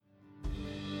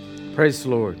Praise the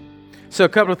Lord. So a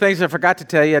couple of things I forgot to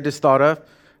tell you, I just thought of.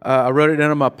 I wrote it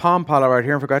down on my palm pilot right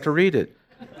here and forgot to read it.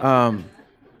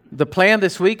 The plan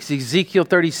this week is Ezekiel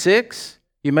 36.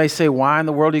 You may say, why in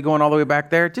the world are you going all the way back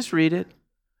there? Just read it.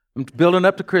 I'm building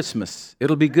up to Christmas.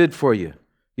 It'll be good for you.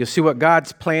 You'll see what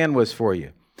God's plan was for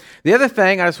you. The other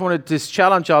thing I just wanted to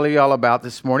challenge all of y'all about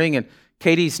this morning, and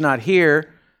Katie's not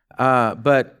here,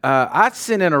 but I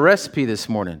sent in a recipe this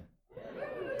morning.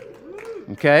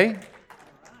 Okay?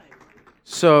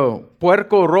 So,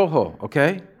 puerco rojo,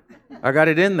 okay? I got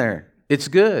it in there. It's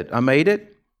good. I made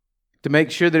it to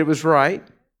make sure that it was right.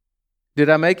 Did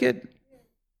I make it?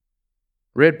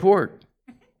 Red pork.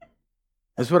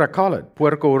 That's what I call it,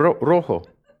 puerco rojo,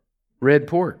 red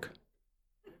pork.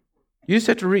 You just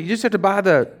have to read. You just have to buy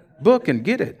the book and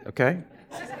get it, okay?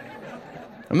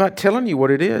 I'm not telling you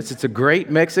what it is. It's a great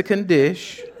Mexican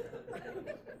dish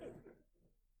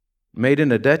made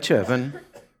in a Dutch oven.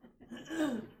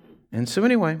 And so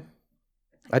anyway,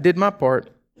 I did my part.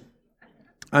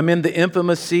 I'm in the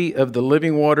infamousy of the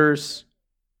Living Waters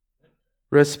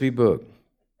recipe book.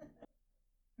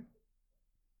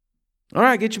 All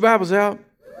right, get your Bibles out.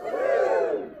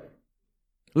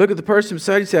 Look at the person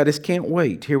beside you and say, I just can't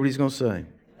wait. Hear what he's going to say.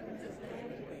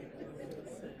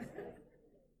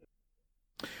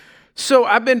 So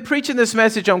I've been preaching this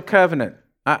message on covenant.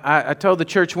 I told the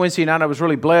church Wednesday night I was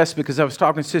really blessed because I was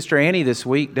talking to Sister Annie this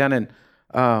week down in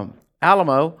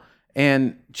Alamo,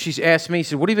 and she asked me,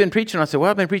 she said, what have you been preaching on? I said, well,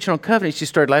 I've been preaching on covenant. She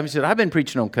started laughing. She said, I've been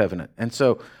preaching on covenant. And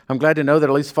so I'm glad to know that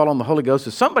at least following the Holy Ghost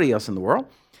is somebody else in the world.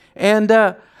 And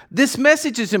this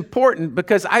message is important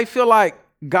because I feel like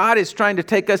God is trying to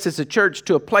take us as a church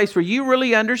to a place where you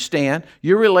really understand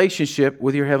your relationship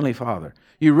with your Heavenly Father.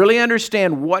 You really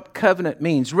understand what covenant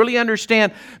means. Really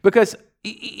understand, because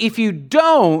if you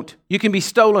don't, you can be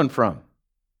stolen from.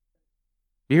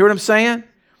 You hear what I'm saying?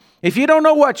 If you don't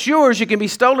know what's yours, you can be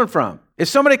stolen from. If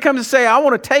somebody comes and say, I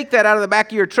want to take that out of the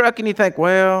back of your truck, and you think,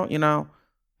 well,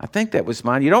 I think that was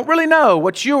mine. You don't really know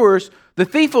what's yours. The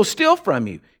thief will steal from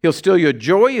you. He'll steal your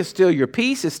joy. He'll steal your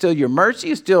peace. He'll steal your mercy.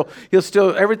 He'll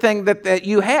steal everything that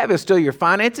you have. He'll steal your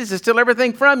finances. He'll steal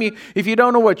everything from you if you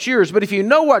don't know what's yours. But if you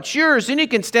know what's yours, then you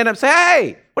can stand up and say,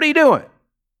 hey, what are you doing?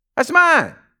 That's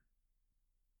mine.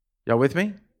 Y'all with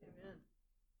me?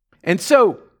 And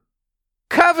so,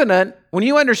 covenant, when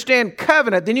you understand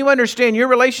covenant, then you understand your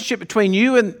relationship between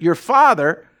you and your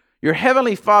Father, your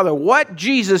Heavenly Father, what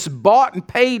Jesus bought and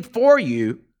paid for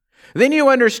you. Then you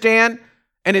understand,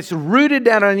 and it's rooted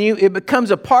down on you, it becomes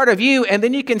a part of you, and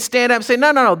then you can stand up and say,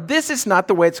 no, this is not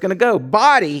the way it's going to go.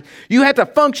 Body, you have to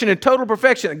function in total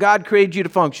perfection that God created you to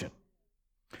function.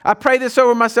 I pray this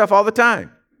over myself all the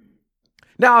time.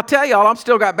 Now, I'll tell y'all, I'm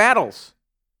still got battles.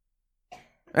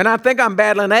 And I think I'm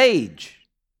battling age.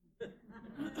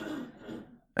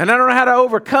 And I don't know how to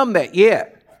overcome that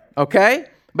yet, okay?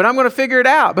 But I'm going to figure it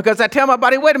out because I tell my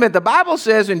body, wait a minute, the Bible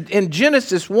says in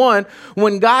Genesis 1,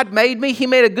 when God made me, He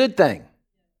made a good thing.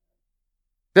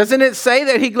 Doesn't it say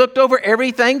that He looked over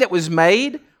everything that was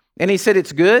made and He said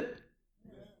it's good?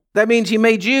 That means He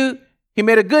made you, He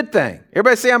made a good thing.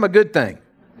 Everybody say, I'm a good thing.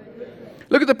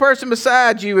 Look at the person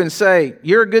beside you and say,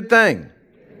 you're a good thing.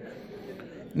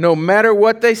 No matter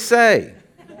what they say.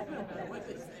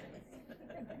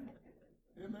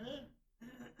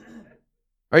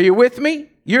 Are you with me?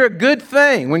 You're a good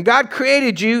thing. When God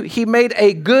created you, He made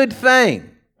a good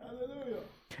thing. Hallelujah.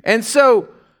 And so,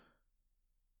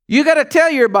 you got to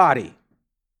tell your body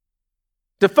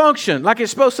to function like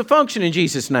it's supposed to function in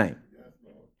Jesus' name.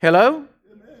 Hello?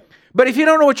 Amen. But if you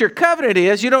don't know what your covenant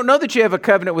is, you don't know that you have a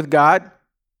covenant with God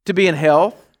to be in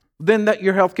health, then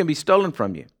your health can be stolen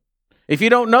from you. If you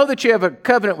don't know that you have a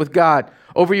covenant with God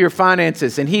over your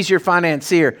finances and He's your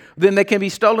financier, then they can be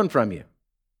stolen from you.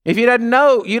 If you don't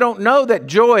know that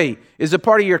joy is a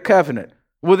part of your covenant,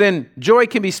 well then joy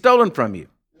can be stolen from you.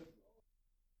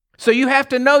 So you have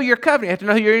to know your covenant. You have to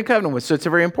know who you're in covenant with. So it's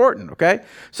very important, okay?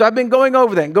 So I've been going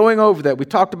over that. We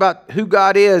talked about who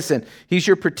God is and He's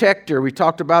your protector. We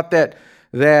talked about that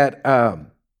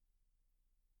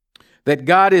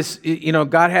God is,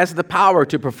 God has the power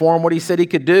to perform what He said He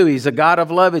could do. He's a God of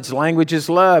love. His language is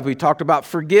love. We talked about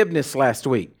forgiveness last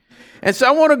week. And so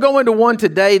I want to go into one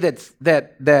today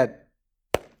that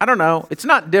I don't know, it's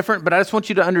not different, but I just want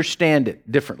you to understand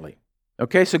it differently.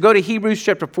 Okay, so go to Hebrews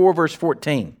chapter 4, verse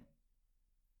 14.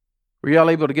 Were y'all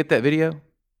able to get that video?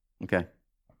 Okay.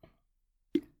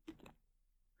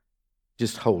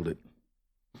 Just hold it.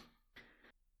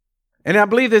 And I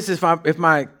believe this is, if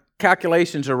my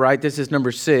calculations are right, this is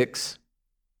number 6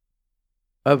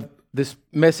 of this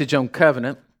message on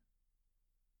covenant.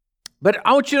 But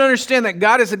I want you to understand that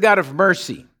God is a God of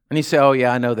mercy. And you say, oh,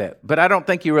 yeah, I know that. But I don't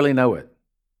think you really know it.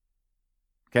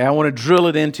 Okay, I want to drill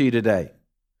it into you today.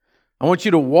 I want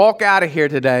you to walk out of here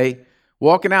today,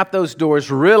 walking out those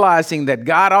doors, realizing that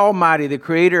God Almighty, the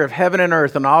creator of heaven and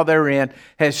earth and all therein,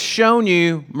 has shown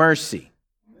you mercy.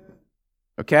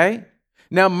 Okay?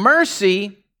 Now,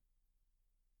 mercy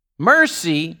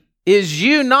is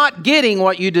you not getting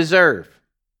what you deserve.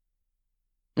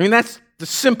 I mean, that's the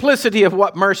simplicity of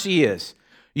what mercy is.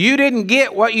 You didn't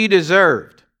get what you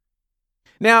deserved.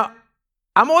 Now,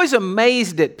 I'm always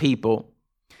amazed at people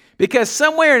because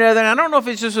somewhere or another, and I don't know if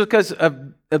it's just because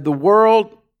of the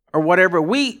world or whatever,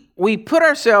 we put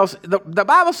ourselves, the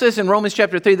Bible says in Romans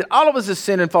chapter 3 that all of us have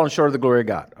sinned and fallen short of the glory of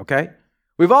God, okay?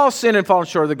 We've all sinned and fallen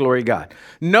short of the glory of God.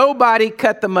 Nobody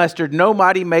cut the mustard.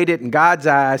 Nobody made it in God's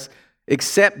eyes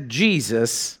except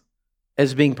Jesus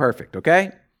as being perfect,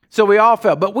 okay? So we all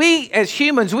fell. But we, as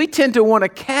humans, we tend to want to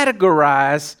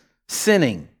categorize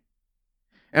sinning.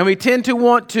 And we tend to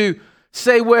want to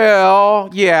say, well,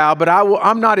 yeah, but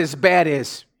I'm not as bad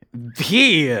as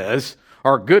he is.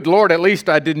 Or good Lord, at least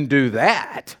I didn't do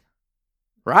that.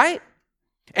 Right?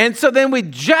 And so then we're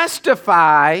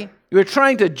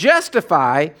trying to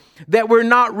justify that we're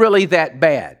not really that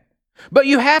bad. But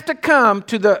you have to come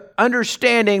to the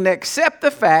understanding and accept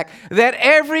the fact that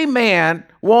every man,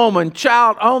 woman,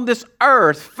 child on this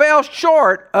earth fell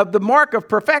short of the mark of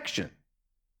perfection.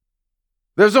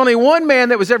 There's only one man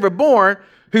that was ever born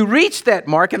who reached that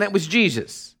mark, and that was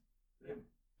Jesus.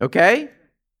 Okay?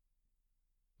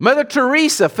 Mother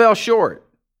Teresa fell short.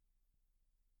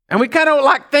 And we kind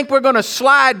of think we're going to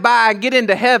slide by and get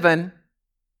into heaven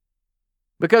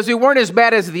because we weren't as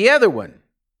bad as the other one.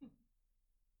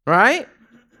 Right?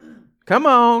 Come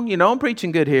on, I'm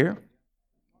preaching good here.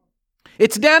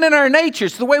 It's down in our nature.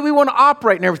 It's the way we want to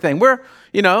operate and everything.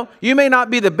 You may not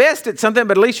be the best at something,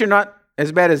 but at least you're not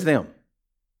as bad as them.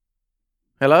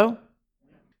 Hello?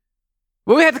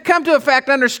 Well, we have to come to a fact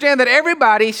and understand that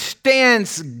everybody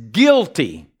stands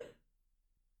guilty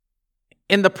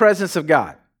in the presence of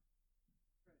God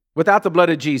without the blood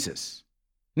of Jesus.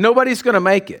 Nobody's going to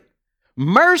make it.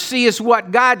 Mercy is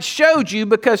what God showed you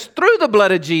because through the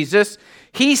blood of Jesus,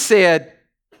 He said,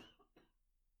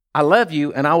 I love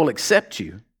you and I will accept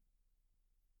you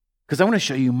because I want to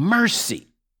show you mercy.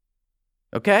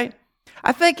 Okay?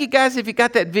 I think you guys, if you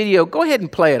got that video, go ahead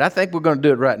and play it. I think we're going to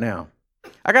do it right now.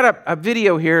 I got a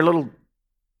video here,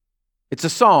 it's a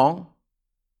song.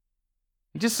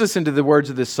 Just listen to the words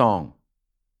of this song.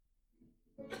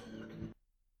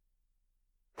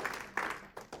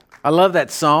 I love that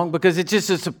song because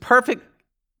it's a perfect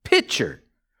picture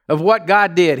of what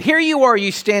God did. Here you are,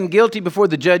 you stand guilty before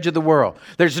the judge of the world.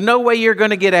 There's no way you're going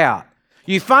to get out.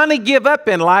 You finally give up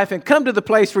in life and come to the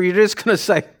place where you're just going to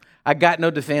say, I got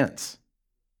no defense.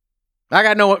 I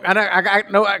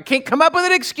can't come up with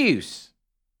an excuse.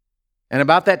 And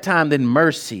about that time, then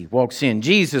mercy walks in.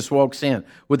 Jesus walks in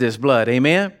with His blood.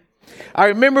 Amen? I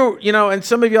remember, and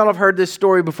some of y'all have heard this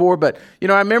story before, but,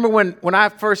 I remember when I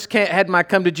first had my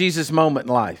come to Jesus moment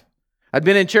in life. I'd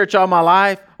been in church all my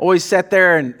life, always sat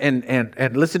there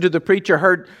and listened to the preacher,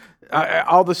 heard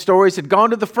all the stories, had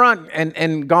gone to the front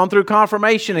and gone through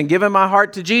confirmation and given my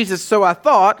heart to Jesus, so I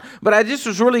thought, but I just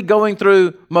was really going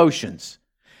through motions.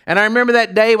 And I remember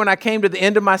that day when I came to the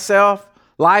end of myself.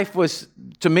 Life was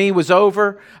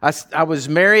over. I was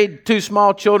married, 2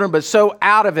 small children, but so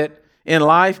out of it in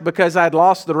life because I'd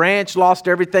lost the ranch, lost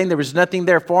everything. There was nothing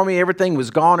there for me. Everything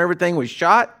was gone. Everything was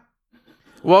shot.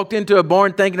 Walked into a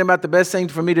barn thinking about the best thing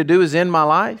for me to do is end my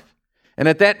life. And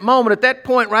at that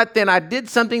point right then, I did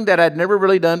something that I'd never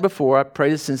really done before. I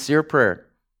prayed a sincere prayer.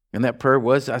 And that prayer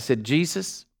was, I said,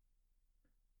 Jesus,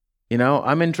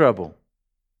 I'm in trouble.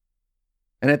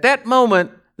 And at that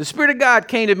moment, the Spirit of God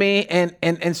came to me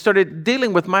and started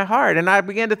dealing with my heart. And I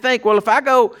began to think, well,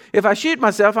 if I shoot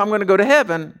myself, I'm going to go to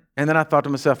heaven. And then I thought to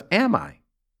myself, am I?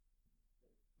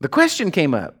 The question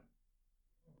came up.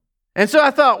 And so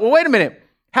I thought, well, wait a minute.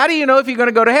 How do you know if you're going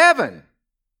to go to heaven?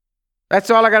 That's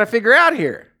all I got to figure out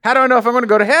here. How do I know if I'm going to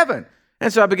go to heaven?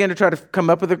 And so I began to try to come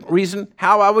up with a reason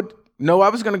how I would know I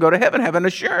was going to go to heaven, have an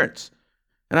assurance.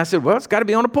 And I said, well, it's got to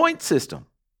be on a point system.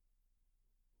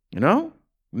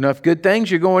 Enough good things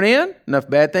you're going in, enough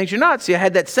bad things you're not. See, I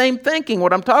had that same thinking,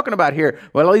 what I'm talking about here.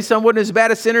 Well, at least I wasn't as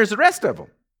bad a sinner as the rest of them.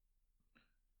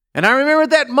 And I remember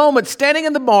that moment standing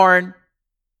in the barn,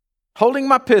 holding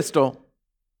my pistol.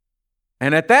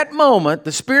 And at that moment,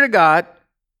 the Spirit of God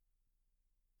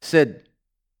said,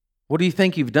 what do you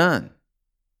think you've done?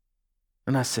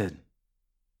 And I said,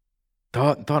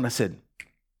 I said,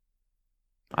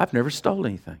 I've never stolen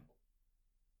anything.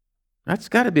 That's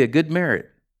got to be a good merit.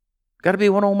 Got to be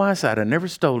one on my side. I never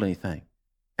stole anything.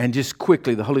 And just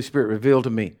quickly, the Holy Spirit revealed to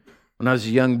me. When I was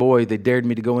a young boy, they dared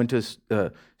me to go into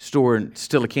a store and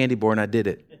steal a candy bar, and I did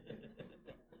it.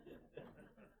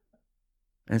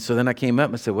 And so then I came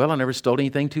up and said, well, I never stole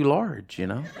anything too large, you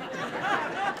know.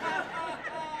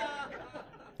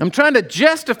 I'm trying to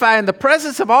justify in the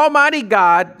presence of Almighty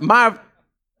God my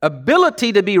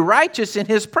ability to be righteous in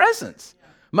His presence,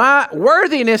 my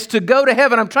worthiness to go to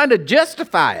heaven. I'm trying to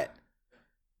justify it.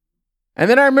 And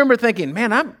then I remember thinking,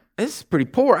 man, this is pretty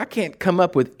poor. I can't come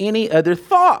up with any other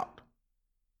thought.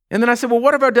 And then I said, well,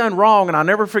 what have I done wrong? And I'll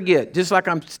never forget, just like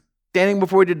I'm standing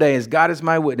before you today as God is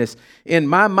my witness, in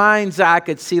my mind's eye, I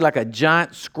could see like a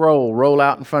giant scroll roll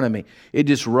out in front of me. It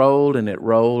just rolled and it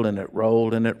rolled and it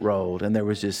rolled and it rolled. And there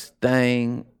was this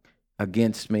thing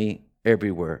against me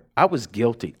everywhere. I was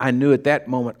guilty. I knew at that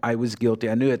moment I was guilty.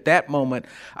 I knew at that moment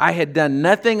I had done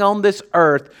nothing on this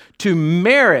earth to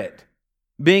merit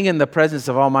being in the presence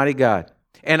of Almighty God.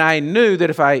 And I knew that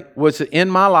if I was in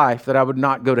my life that I would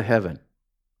not go to heaven.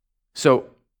 So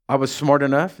I was smart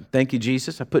enough. Thank you,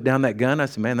 Jesus. I put down that gun. I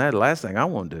said, man, that's the last thing I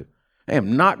want to do. I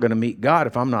am not going to meet God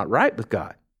if I'm not right with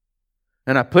God.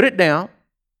 And I put it down.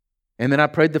 And then I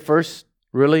prayed the first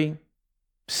really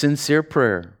sincere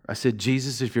prayer. I said,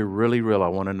 Jesus, if you're really real, I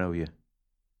want to know you.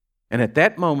 And at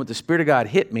that moment, the Spirit of God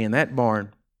hit me in that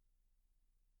barn.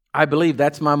 I believe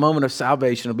that's my moment of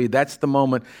salvation. That's the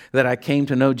moment that I came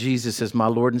to know Jesus as my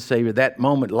Lord and Savior. That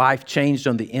moment, life changed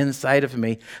on the inside of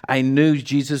me. I knew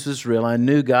Jesus was real. I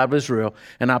knew God was real.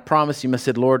 And I promised Him, I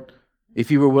said, Lord, if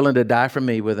you were willing to die for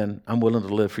me, well, then I'm willing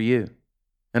to live for you.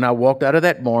 And I walked out of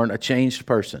that barn a changed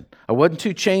person. I wasn't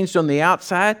too changed on the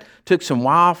outside. Took some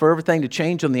while for everything to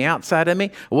change on the outside of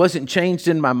me. I wasn't changed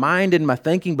in my mind and my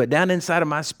thinking, but down inside of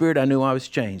my spirit, I knew I was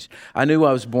changed. I knew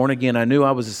I was born again. I knew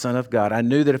I was a son of God. I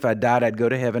knew that if I died, I'd go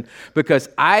to heaven because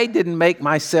I didn't make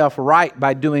myself right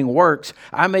by doing works.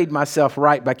 I made myself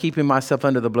right by keeping myself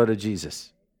under the blood of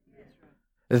Jesus.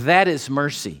 That is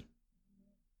mercy.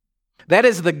 That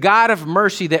is the God of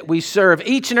mercy that we serve.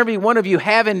 Each and every one of you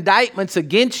have indictments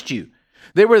against you.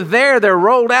 They were there. They're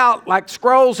rolled out like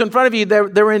scrolls in front of you.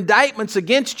 There are indictments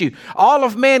against you. All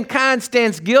of mankind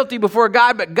stands guilty before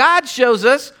God, but God shows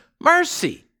us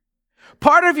mercy.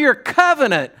 Part of your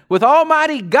covenant with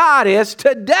Almighty God is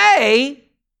today,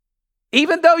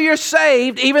 even though you're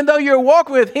saved, even though you're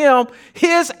walking with Him,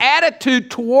 His attitude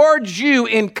towards you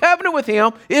in covenant with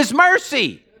Him is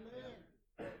mercy.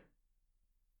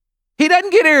 He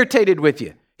doesn't get irritated with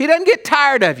you. He doesn't get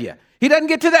tired of you. He doesn't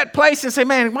get to that place and say,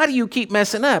 man, why do you keep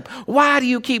messing up? Why do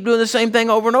you keep doing the same thing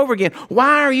over and over again?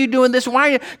 Why are you doing this? Why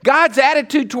are you? God's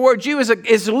attitude towards you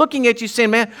is looking at you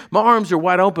saying, man, my arms are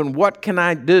wide open. What can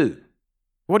I do?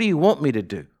 What do you want me to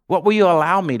do? What will you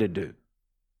allow me to do?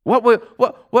 What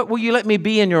will you let me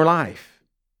be in your life?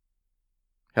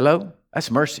 Hello? That's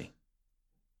mercy.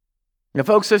 Now,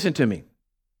 folks, listen to me.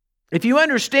 If you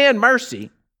understand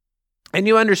mercy, and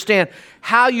you understand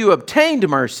how you obtained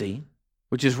mercy,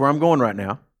 which is where I'm going right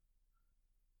now,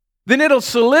 then it'll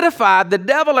solidify the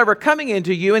devil ever coming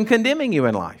into you and condemning you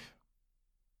in life.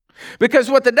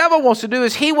 Because what the devil wants to do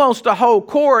is he wants to hold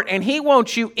court and he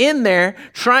wants you in there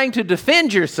trying to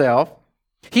defend yourself.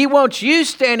 He wants you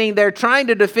standing there trying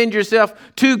to defend yourself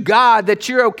to God that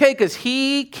you're okay because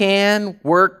he can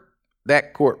work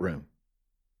that courtroom.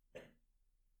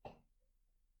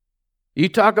 You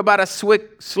talk about a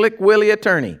slick willy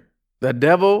attorney. The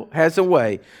devil has a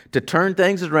way to turn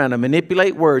things around and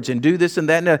manipulate words and do this and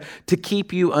that and that to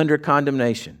keep you under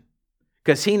condemnation.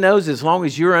 Because he knows as long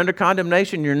as you're under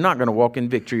condemnation, you're not going to walk in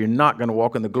victory. You're not going to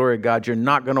walk in the glory of God. You're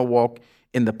not going to walk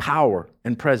in the power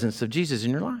and presence of Jesus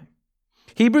in your life.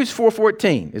 Hebrews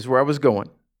 4:14 is where I was going.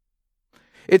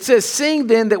 It says, seeing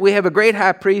then that we have a great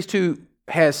high priest who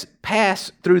has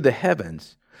passed through the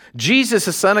heavens, Jesus,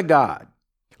 the Son of God,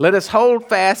 let us hold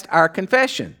fast our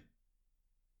confession.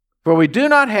 For we do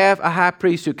not have a high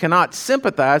priest who cannot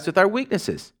sympathize with our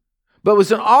weaknesses, but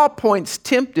was in all points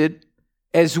tempted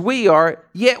as we are,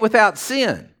 yet without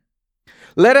sin.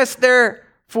 Let us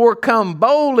therefore come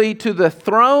boldly to the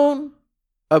throne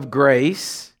of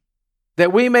grace,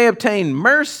 that we may obtain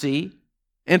mercy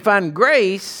and find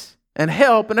grace and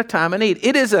help in a time of need.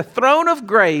 It is a throne of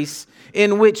grace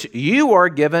in which you are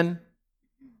given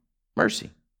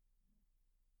mercy.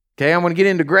 Okay, I'm going to get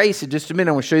into grace in just a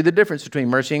minute. I'm going to show you the difference between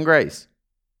mercy and grace.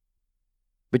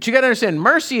 But you got to understand,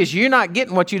 mercy is you're not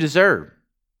getting what you deserve.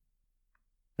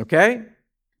 Okay?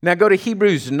 Now go to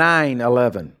Hebrews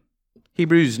 9:11.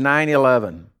 Hebrews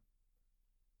 9:11.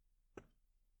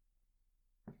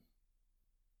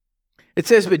 It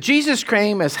says, but Jesus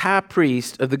came as high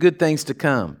priest of the good things to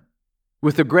come,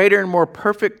 with a greater and more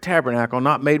perfect tabernacle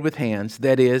not made with hands,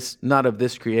 that is, not of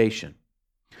this creation.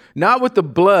 not with the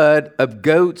blood of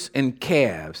goats and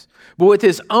calves, but with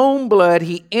his own blood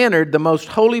he entered the most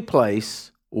holy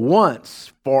place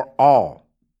once for all,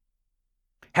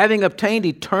 having obtained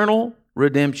eternal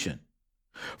redemption.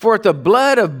 For if the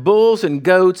blood of bulls and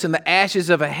goats and the ashes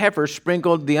of a heifer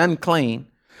sprinkled the unclean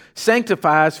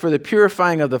sanctifies for the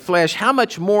purifying of the flesh, how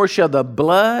much more shall the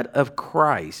blood of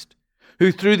Christ,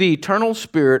 who through the eternal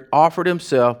Spirit offered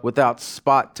himself without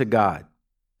spot to God,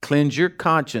 cleanse your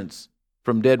conscience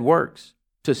from dead works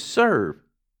to serve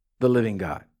the living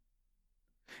God?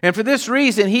 And for this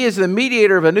reason, he is the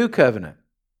mediator of a new covenant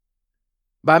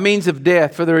by means of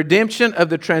death for the redemption of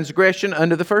the transgression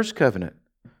under the first covenant,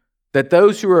 that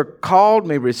those who are called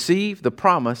may receive the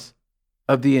promise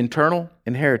of the eternal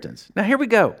inheritance. Now here we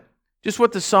go. Just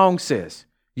what the song says.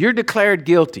 You're declared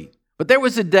guilty. But there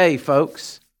was a day,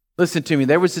 folks. Listen to me.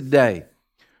 There was a day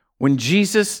when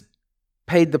Jesus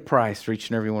paid the price for each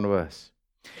and every one of us.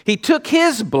 He took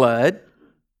his blood,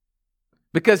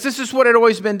 because this is what had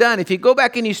always been done. If you go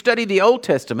back and you study the Old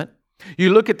Testament,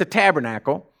 you look at the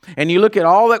tabernacle, and you look at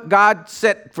all that God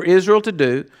set for Israel to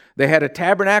do. They had a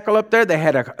tabernacle up there. They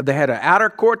had an outer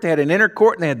court. They had an inner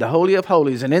court, and they had the Holy of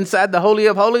Holies. And inside the Holy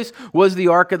of Holies was the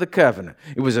Ark of the Covenant.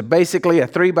 It was basically a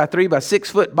 3 by 3 by 6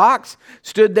 foot box,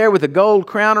 stood there with a gold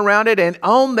crown around it, and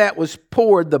on that was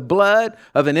poured the blood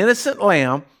of an innocent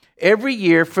lamb every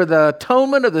year for the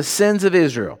atonement of the sins of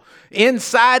Israel.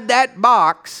 Inside that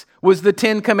box was the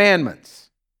 10 Commandments.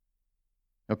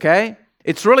 Okay?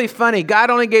 It's really funny.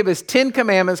 God only gave us 10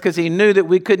 commandments because he knew that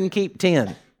we couldn't keep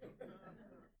 10.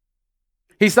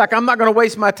 He's like, I'm not going to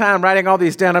waste my time writing all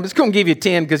these down. I'm just going to give you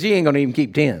 10 because you ain't going to even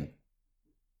keep 10.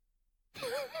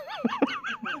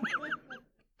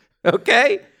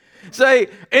 Okay? So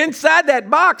inside that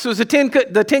box was the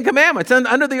 10 Commandments. And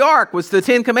under the ark was the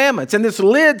 10 Commandments. And this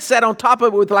lid sat on top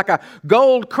of it with like a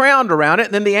gold crown around it.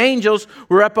 And then the angels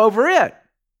were up over it.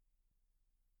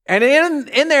 And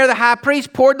in there, the high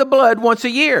priest poured the blood once a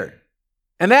year.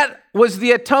 And that was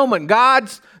the atonement.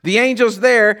 The angels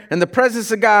there, in the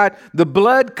presence of God, the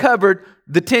blood covered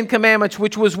the 10 Commandments,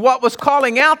 which was what was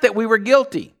calling out that we were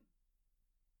guilty.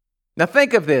 Now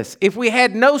think of this. If we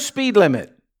had no speed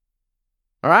limit,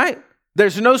 all right?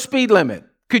 There's no speed limit.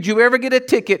 Could you ever get a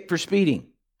ticket for speeding?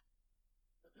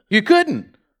 You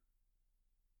couldn't.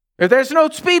 If there's no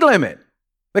speed limit,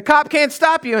 the cop can't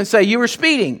stop you and say you were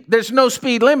speeding. There's no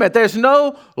speed limit. There's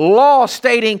no law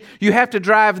stating you have to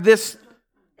drive this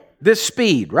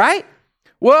speed, right?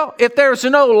 Well, if there's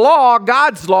no law,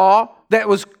 God's law, that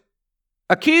was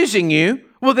accusing you,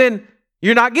 well, then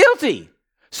you're not guilty.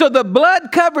 So the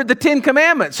blood covered the 10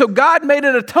 Commandments. So God made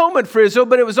an atonement for Israel,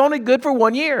 but it was only good for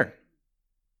 1 year.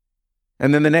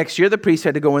 And then the next year, the priest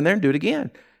had to go in there and do it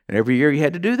again. And every year he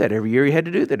had to do that. Every year he had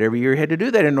to do that. Every year he had to do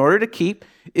that in order to keep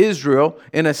Israel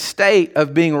in a state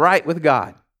of being right with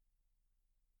God.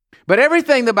 But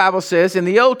everything the Bible says in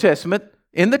the Old Testament,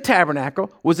 in the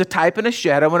tabernacle, was a type and a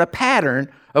shadow and a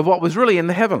pattern of what was really in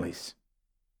the heavenlies.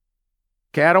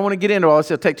 Okay, I don't want to get into all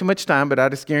this. It'll take too much time, but I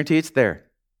just guarantee it's there.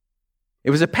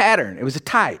 It was a pattern. It was a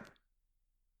type.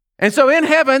 And so in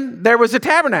heaven, there was a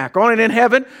tabernacle, and in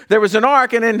heaven, there was an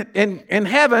ark, and in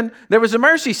heaven, there was a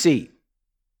mercy seat.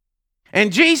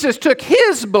 And Jesus took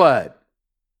his blood,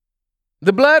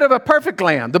 the blood of a perfect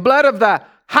lamb, the blood of the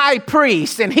high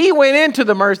priest, and he went into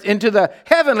the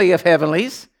heavenly of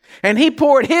heavenlies, and he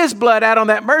poured his blood out on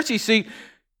that mercy seat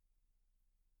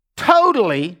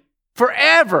totally,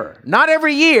 forever, not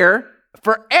every year,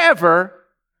 forever,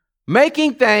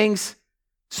 making things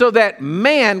so that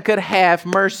man could have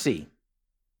mercy.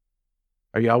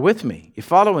 Are y'all with me? You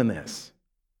following this?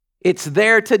 It's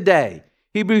there today.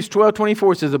 Hebrews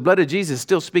 12:24 says the blood of Jesus is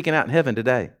still speaking out in heaven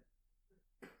today.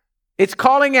 It's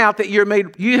calling out that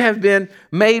you have been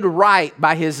made right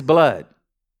by his blood.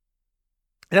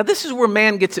 Now, this is where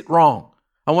man gets it wrong.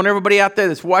 I want everybody out there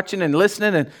that's watching and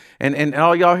listening and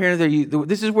all y'all hearing there,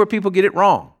 this is where people get it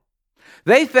wrong.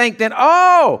 They think that,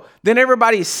 then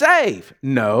everybody's saved.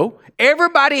 No,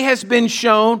 everybody has been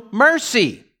shown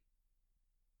mercy.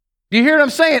 Do you hear what I'm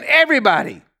saying?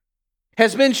 Everybody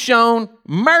has been shown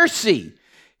mercy.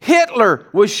 Hitler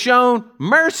was shown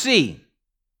mercy.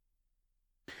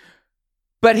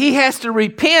 But he has to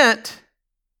repent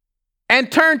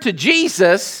and turn to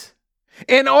Jesus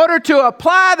in order to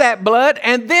apply that blood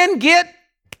and then get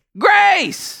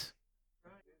grace.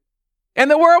 And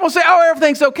the world will say,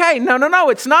 everything's okay. No,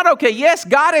 it's not okay. Yes,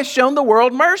 God has shown the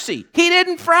world mercy. He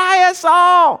didn't fry us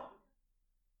all.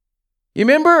 You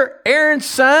remember Aaron's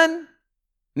son,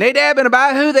 Nadab and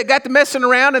Abihu, that got to messing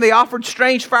around and they offered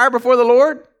strange fire before the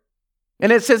Lord?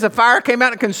 And it says the fire came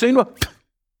out and consumed them.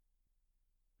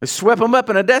 It swept them up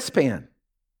in a dustpan.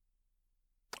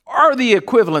 or the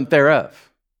equivalent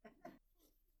thereof.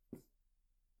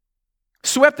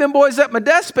 Swept them boys up my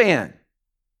dustpan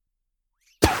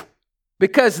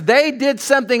because they did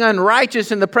something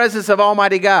unrighteous in the presence of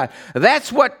Almighty God.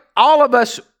 That's what all of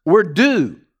us were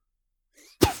due.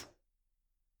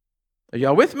 Are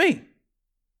y'all with me?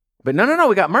 But no,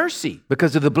 we got mercy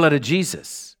because of the blood of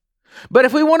Jesus. But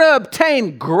if we want to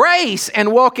obtain grace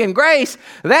and walk in grace,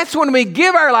 that's when we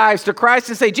give our lives to Christ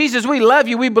and say, Jesus, we love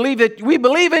you. We believe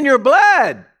in your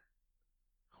blood.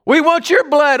 We want your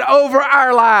blood over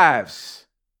our lives.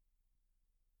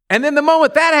 And then the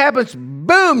moment that happens,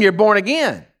 boom, you're born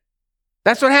again.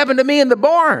 That's what happened to me in the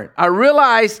barn. I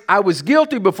realized I was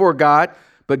guilty before God,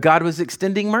 but God was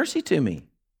extending mercy to me.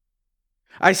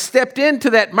 I stepped into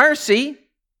that mercy. It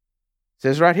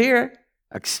says right here,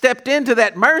 I stepped into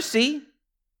that mercy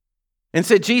and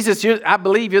said, Jesus, I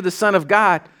believe you're the Son of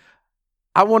God.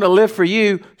 I want to live for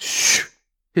you.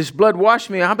 His blood washed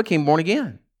me. I became born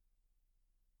again.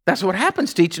 That's what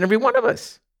happens to each and every one of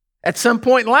us. At some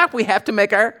point in life, we have to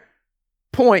make our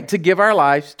point to give our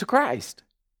lives to Christ.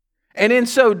 And in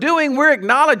so doing, we're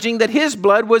acknowledging that his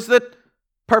blood was the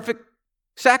perfect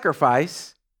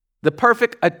sacrifice, the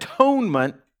perfect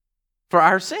atonement for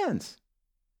our sins.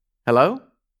 Hello?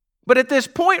 But at this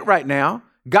point right now,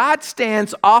 God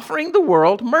stands offering the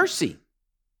world mercy.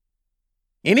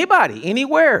 Anybody,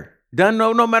 anywhere, done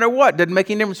no matter what, doesn't make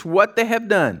any difference what they have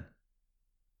done,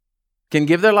 can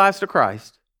give their lives to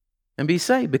Christ and be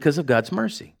saved because of God's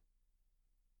mercy.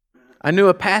 I knew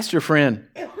a pastor friend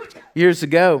years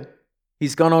ago.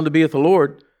 He's gone on to be with the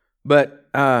Lord, but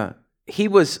he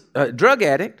was a drug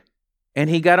addict, and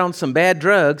he got on some bad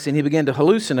drugs, and he began to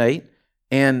hallucinate,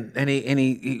 and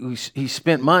he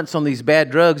spent months on these bad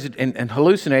drugs and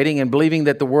hallucinating and believing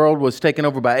that the world was taken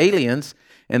over by aliens,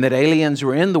 and that aliens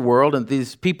were in the world, and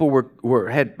these people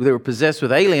were possessed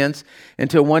with aliens,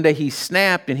 until one day he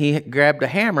snapped and he grabbed a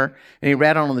hammer and he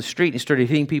ran out on the street and he started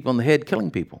hitting people in the head, killing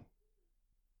people.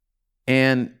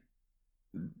 And,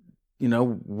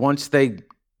 once they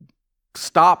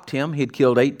stopped him, he'd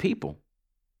killed 8 people.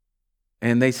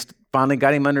 And they finally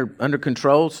got him under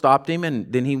control, stopped him,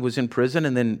 and then he was in prison,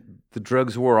 and then the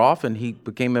drugs wore off and he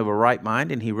became of a right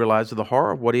mind, and he realized the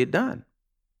horror of what he had done.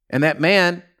 And that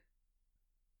man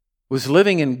was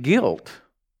living in guilt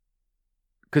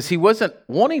because he wasn't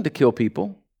wanting to kill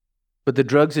people, but the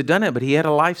drugs had done it. But he had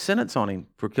a life sentence on him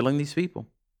for killing these people.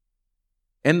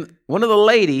 And one of the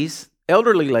ladies,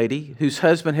 elderly lady, whose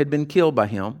husband had been killed by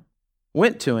him,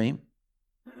 went to him,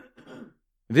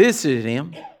 visited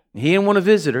him. He didn't want to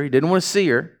visit her. He didn't want to see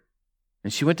her.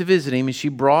 And she went to visit him, and she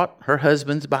brought her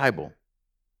husband's Bible.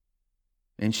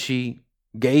 And she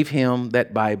gave him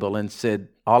that Bible and said,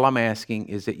 all I'm asking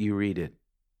is that you read it.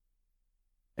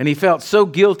 And he felt so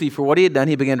guilty for what he had done,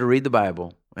 he began to read the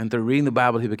Bible. And through reading the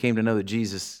Bible, he became to know that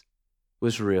Jesus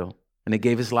was real. And he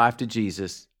gave his life to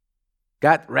Jesus,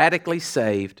 got radically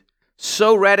saved,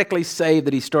 so radically saved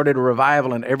that he started a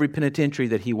revival in every penitentiary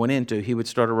that he went into. He would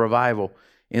start a revival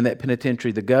in that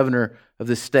penitentiary. The governor of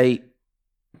the state,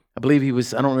 I believe I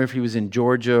don't remember if he was in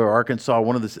Georgia or Arkansas,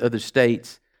 one of the other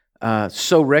states,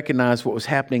 so recognized what was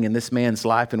happening in this man's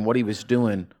life and what he was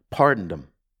doing, pardoned him.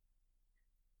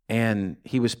 And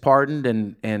he was pardoned,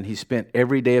 and he spent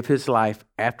every day of his life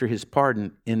after his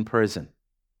pardon in prison,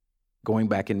 going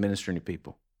back and ministering to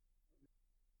people.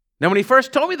 Now, when he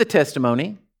first told me the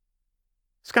testimony,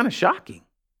 it's kind of shocking.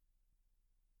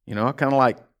 I kind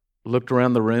of looked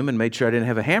around the room and made sure I didn't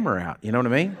have a hammer out. You know what I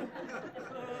mean?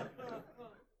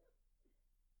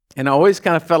 And I always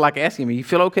kind of felt like asking me, you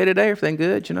feel okay today? Everything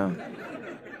good,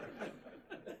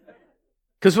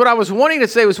 Because what I was wanting to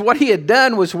say was what he had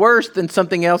done was worse than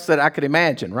something else that I could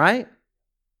imagine, right?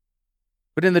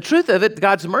 But in the truth of it,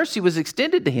 God's mercy was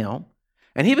extended to him,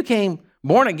 and he became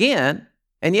born again.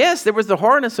 And yes, there was the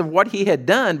horrorness of what he had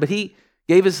done, but he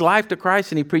gave his life to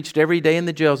Christ, and he preached every day in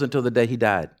the jails until the day he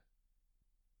died.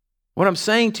 What I'm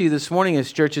saying to you this morning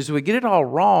as church is we get it all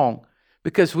wrong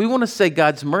because we want to say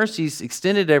God's mercies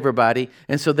extended to everybody,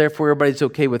 and so therefore everybody's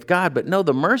okay with God. But no,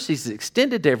 the mercies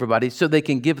extended to everybody so they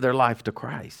can give their life to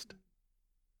Christ.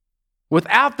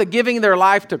 Without the giving their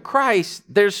life to Christ,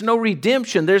 there's no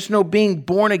redemption. There's no being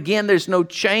born again. There's no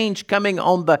change coming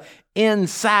on the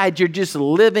inside. You're just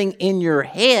living in your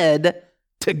head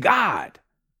to God.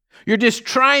 You're just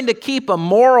trying to keep a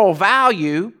moral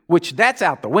value, which that's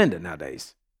out the window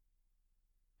nowadays.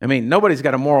 I mean, nobody's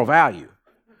got a moral value.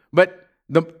 But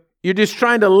you're just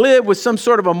trying to live with some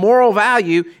sort of a moral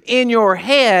value in your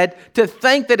head to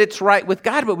think that it's right with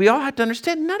God. But we all have to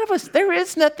understand, none of us, there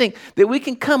is nothing that we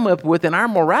can come up with in our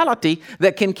morality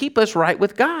that can keep us right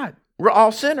with God. We're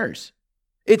all sinners.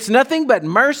 It's nothing but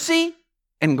mercy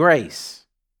and grace.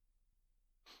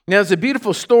 Now, there's a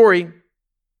beautiful story.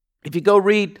 If you go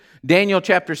read Daniel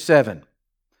chapter 7,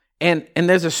 and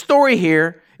there's a story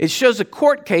here. It shows a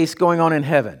court case going on in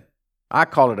heaven. I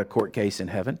call it a court case in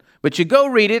heaven. But you go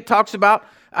read it. It talks about,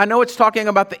 I know it's talking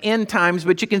about the end times,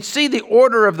 but you can see the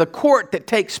order of the court that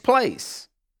takes place.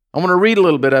 I want to read a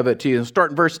little bit of it to you. And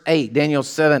start in verse 8, Daniel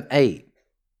 7:8.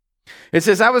 It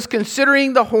says, I was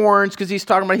considering the horns, because he's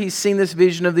talking about he's seen this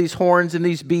vision of these horns and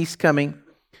these beasts coming.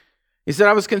 He said,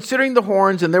 I was considering the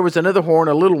horns, and there was another horn,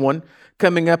 a little one,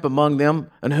 coming up among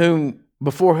them, and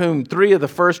before whom 3 of the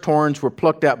first horns were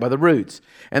plucked out by the roots.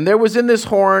 And there was in this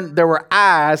horn, there were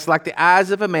eyes like the eyes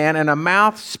of a man, and a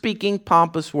mouth speaking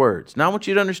pompous words. Now I want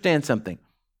you to understand something.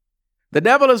 The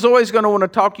devil is always going to want to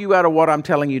talk you out of what I'm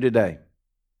telling you today.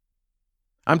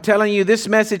 I'm telling you this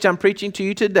message I'm preaching to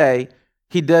you today,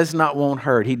 he does not want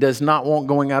heard. He does not want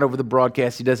going out over the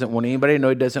broadcast. He doesn't want anybody to know.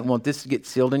 He doesn't want this to get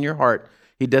sealed in your heart.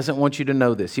 He doesn't want you to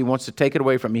know this. He wants to take it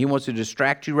away from you. He wants to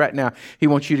distract you right now. He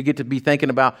wants you to get to be thinking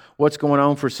about what's going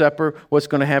on for supper, what's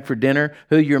going to have for dinner,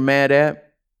 who you're mad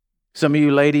at. Some of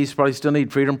you ladies probably still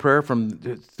need freedom prayer from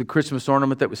the Christmas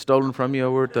ornament that was stolen from you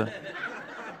over at the...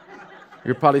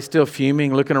 You're probably still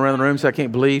fuming, looking around the room, so I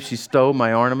can't believe she stole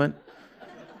my ornament.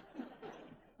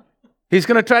 He's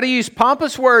going to try to use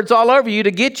pompous words all over you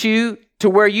to get you to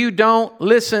where you don't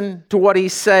listen to what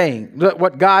he's saying,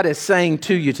 what God is saying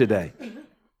to you today.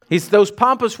 Those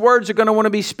pompous words are going to want to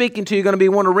be speaking to you, going to be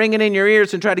want to ring it in your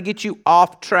ears and try to get you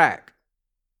off track.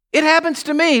 It happens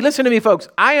to me. Listen to me, folks.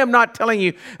 I am not telling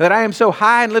you that I am so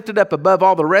high and lifted up above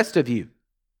all the rest of you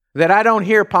that I don't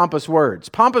hear pompous words.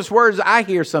 Pompous words I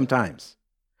hear sometimes.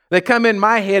 They come in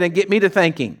my head and get me to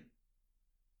thinking.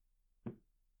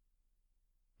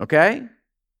 Okay?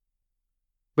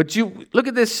 But you look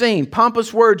at this scene.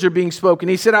 Pompous words are being spoken.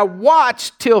 He said, I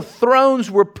watched till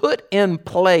thrones were put in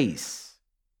place.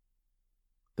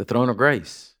 The throne of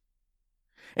grace.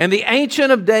 And the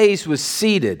Ancient of Days was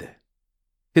seated.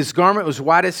 His garment was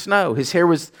white as snow. His hair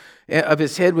of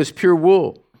his head was pure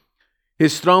wool.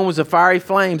 His throne was of fiery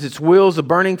flames. Its wheels a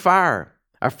burning fire.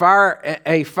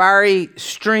 A fiery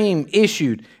stream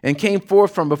issued and came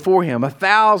forth from before him.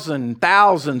 1,000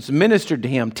 thousands ministered to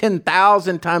him.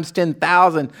 10,000 times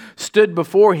 10,000 stood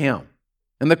before him.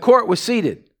 And the court was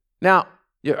seated. Now,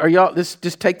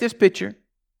 just take this picture.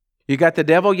 You got the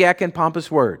devil yakking pompous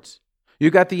words. You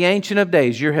got the Ancient of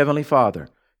Days, your heavenly Father,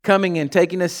 coming and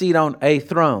taking a seat on a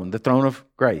throne, the throne of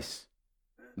grace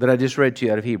that I just read to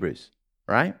you out of Hebrews,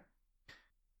 right?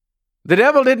 The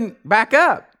devil didn't back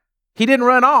up. He didn't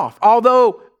run off,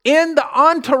 although in the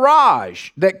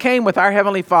entourage that came with our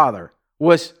Heavenly Father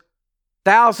was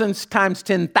thousands times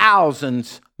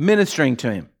 10,000s ministering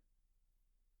to him.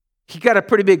 He got a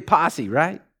pretty big posse,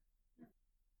 right?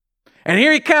 And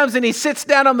here he comes and he sits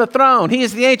down on the throne. He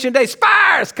is the Ancient Days.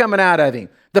 Fire's coming out of him.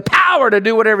 The power to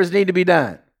do whatever's need to be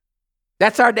done.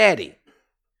 That's our daddy.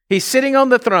 He's sitting on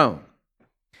the throne.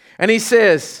 And he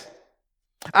says,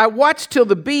 I watched till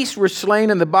the beasts were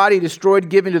slain and the body destroyed,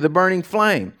 given to the burning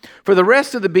flame. For the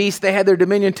rest of the beasts, they had their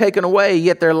dominion taken away,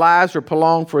 yet their lives were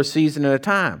prolonged for a season at a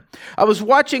time. I was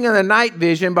watching in the night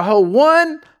vision, behold,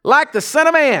 one like the Son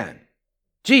of Man,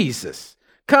 Jesus,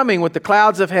 coming with the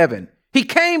clouds of heaven. He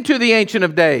came to the Ancient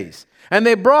of Days, and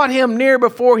they brought him near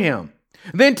before him.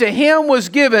 Then to him was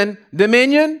given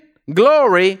dominion,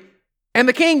 glory, and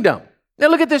the kingdom. Now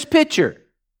look at this picture.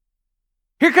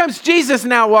 Here comes Jesus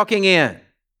now walking in.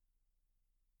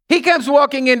 He comes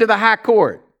walking into the high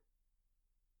court.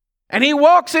 And he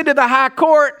walks into the high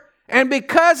court, and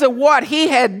because of what he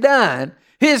had done,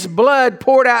 his blood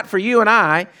poured out for you and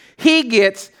I, he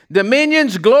gets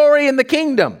dominions, glory, and the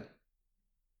kingdom.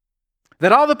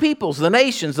 That all the peoples, the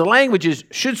nations, the languages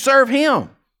should serve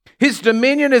him. His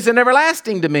dominion is an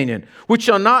everlasting dominion, which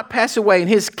shall not pass away, and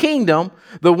his kingdom,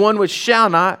 the one which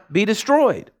shall not be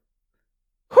destroyed.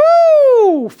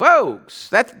 Whoo, folks,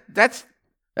 that's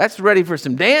ready for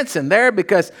some dancing there,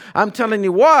 because I'm telling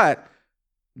you what,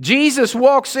 Jesus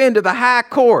walks into the high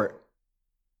court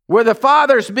where the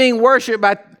Father's being worshiped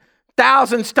by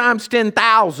thousands times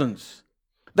 10,000s.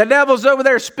 The devil's over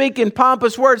there speaking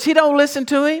pompous words. He don't listen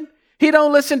to him. He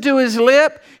don't listen to his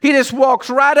lip. He just walks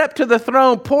right up to the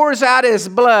throne, pours out his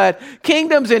blood.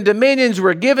 Kingdoms and dominions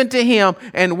were given to him,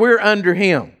 and we're under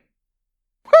him.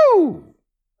 Whoo!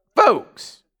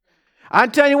 Folks,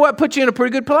 I'm telling you what, puts you in a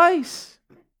pretty good place.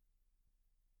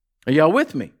 Are y'all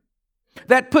with me?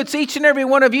 That puts each and every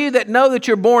one of you that know that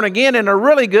you're born again in a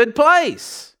really good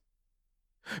place.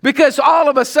 Because all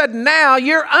of a sudden now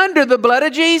you're under the blood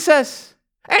of Jesus.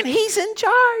 And he's in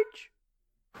charge.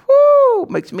 Woo!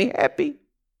 Makes me happy.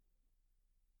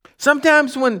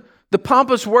 Sometimes when The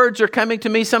pompous words are coming to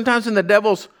me. Sometimes when the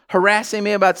devil's harassing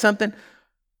me about something,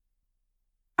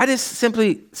 I just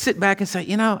simply sit back and say,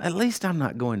 at least I'm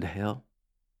not going to hell.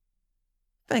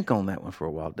 Think on that one for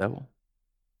a while, devil.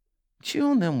 Chew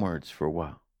on them words for a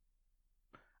while.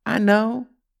 I know,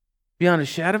 beyond a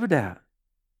shadow of a doubt,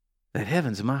 that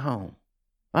heaven's my home.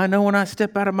 I know when I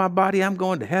step out of my body, I'm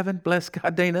going to heaven. Bless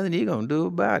God, there ain't nothing you're going to do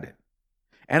about it.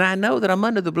 And I know that I'm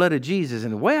under the blood of Jesus.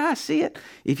 And the way I see it,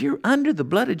 if you're under the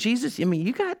blood of Jesus,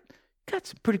 you got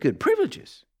some pretty good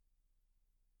privileges.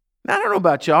 Now, I don't know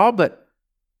about y'all, but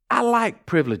I like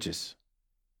privileges.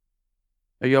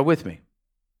 Are y'all with me?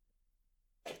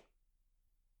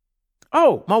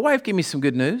 Oh, my wife gave me some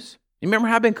good news. You remember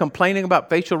how I've been complaining about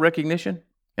facial recognition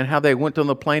and how they went on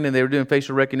the plane and they were doing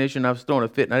facial recognition? I was throwing a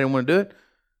fit and I didn't want to do it.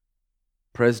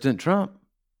 President Trump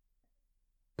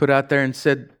put out there and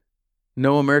said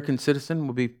no American citizen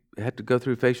will have to go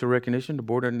through facial recognition to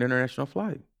board an international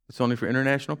flight. It's only for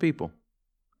international people.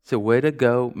 So way to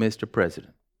go, Mr.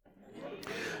 President.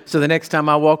 So the next time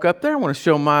I walk up there, I want to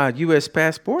show my U.S.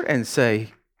 passport and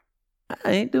say,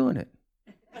 I ain't doing it.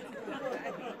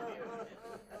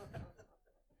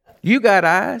 You got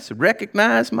eyes,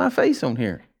 recognize my face on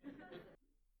here.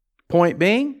 Point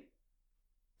being,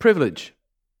 privilege.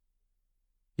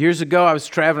 Years ago, I was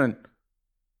traveling.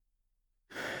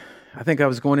 I think I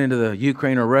was going into the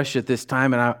Ukraine or Russia at this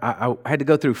time, and I had to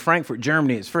go through Frankfurt,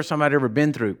 Germany. It's the first time I'd ever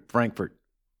been through Frankfurt.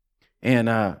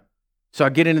 And so I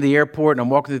get into the airport, and I'm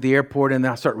walking through the airport, and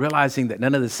I start realizing that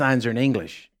none of the signs are in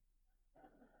English.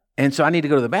 And so I need to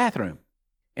go to the bathroom.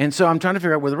 And so I'm trying to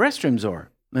figure out where the restrooms are.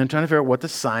 And I'm trying to figure out what the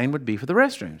sign would be for the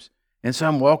restrooms. And so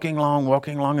I'm walking along,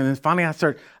 and then finally I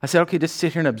said, okay, just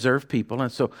sit here and observe people.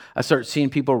 And so I start seeing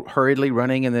people hurriedly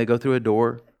running, and they go through a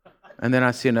door. And then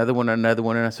I see another one, and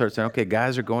I start saying, okay,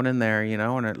 guys are going in there,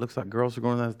 and it looks like girls are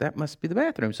going in there. That must be the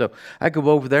bathroom. So I go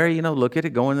over there, look at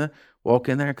it, go in there, walk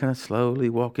in there, kind of slowly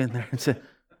walk in there and say,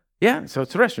 yeah, so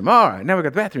it's the restroom. All right, now we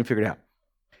got the bathroom figured out.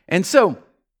 And so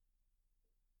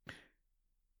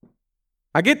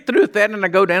I get through with that, and I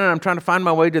go down, and I'm trying to find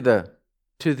my way to the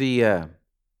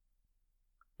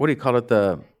what do you call it?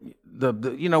 The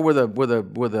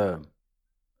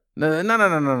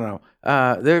No.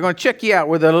 They're going to check you out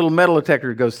where the little metal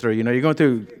detector goes through. You're going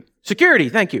through security.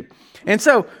 Thank you. And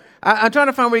so I'm trying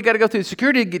to find where you got to go through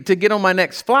security to get on my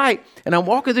next flight. And I'm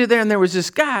walking through there, and there was this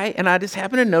guy, and I just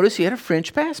happened to notice he had a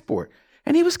French passport.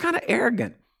 And he was kind of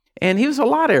arrogant. And he was a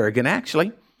lot arrogant,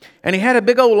 actually. And he had a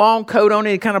big old long coat on,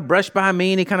 and he kind of brushed by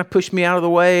me, and he kind of pushed me out of the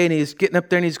way, and he's getting up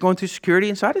there, and he's going through security.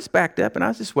 And so I just backed up, and I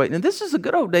was just waiting. And this is a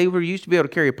good old day where you used to be able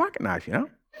to carry a pocket knife,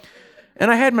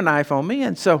 And I had my knife on me,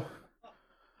 and so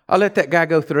I let that guy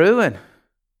go through, and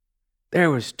there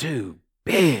was two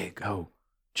big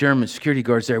German security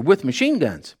guards there with machine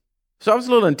guns. So I was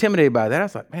a little intimidated by that. I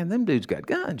was like, man, them dudes got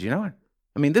guns,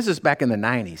 this is back in the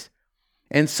 90s.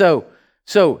 And so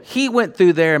he went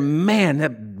through there, man,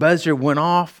 that buzzer went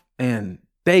off, and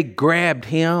they grabbed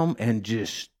him and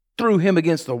just threw him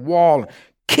against the wall, and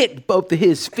kicked both of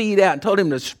his feet out and told him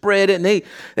to spread it. And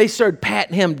they started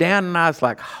patting him down, and I was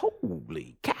like,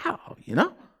 holy cow,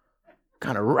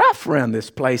 kind of rough around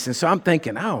this place. And so I'm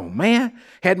thinking, oh, man,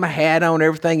 had my hat on,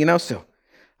 everything, So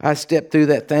I stepped through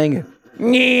that thing,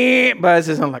 and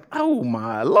buzzes. I'm like, oh,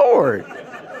 my Lord.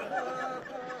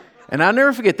 And I'll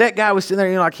never forget, that guy was sitting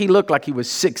there, he looked like he was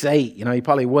 6'8", he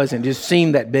probably wasn't, just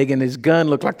seemed that big, and his gun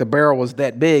looked like the barrel was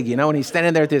that big, and he's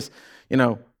standing there with this,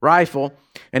 rifle,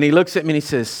 and he looks at me and he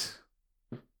says,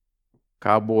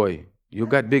 cowboy, you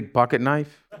got big pocket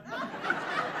knife?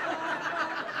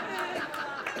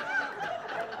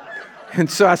 And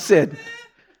so I said,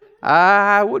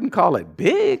 I wouldn't call it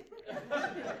big.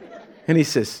 And he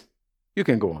says, you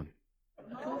can go on.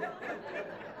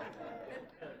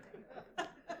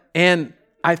 And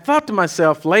I thought to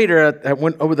myself later, I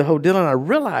went over the whole deal, and I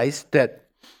realized that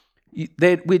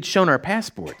we'd shown our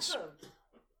passports.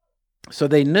 So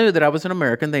they knew that I was an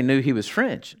American. They knew he was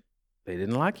French. They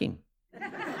didn't like him.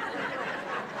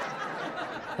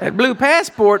 That blue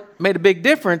passport made a big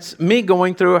difference, me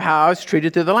going through how I was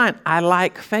treated through the line. I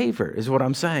like favor, is what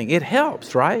I'm saying. It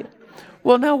helps, right?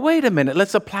 Well, now, wait a minute.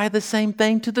 Let's apply the same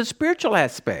thing to the spiritual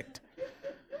aspect.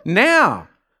 Now,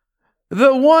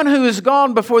 the one who has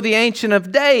gone before the Ancient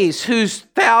of Days, whose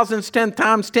thousands, 10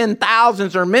 times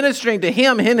 10,000s are ministering to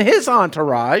him in his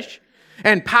entourage,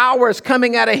 and power is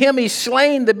coming out of him. He's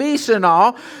slain the beast and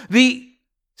all. The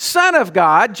Son of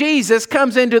God, Jesus,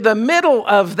 comes into the middle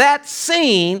of that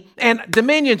scene, and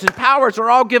dominions and powers are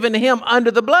all given to him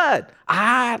under the blood.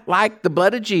 I like the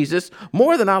blood of Jesus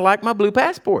more than I like my blue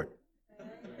passport.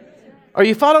 Are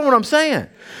you following what I'm saying?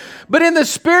 But in the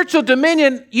spiritual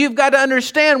dominion, you've got to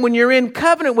understand when you're in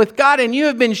covenant with God and you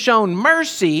have been shown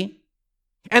mercy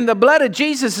and the blood of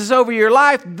Jesus is over your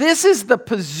life, this is the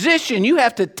position you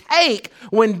have to take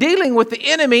when dealing with the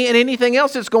enemy and anything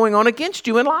else that's going on against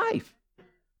you in life.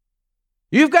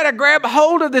 You've got to grab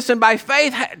hold of this and by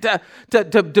faith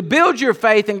to build your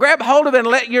faith and grab hold of it and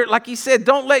let your, like he said,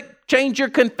 change your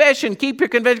confession. Keep your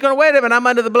confession. Going, wait a minute, I'm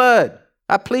under the blood.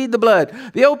 I plead the blood.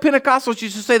 The old Pentecostals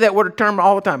used to say that word term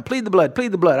all the time. Plead the blood,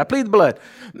 plead the blood. I plead the blood.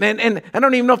 And I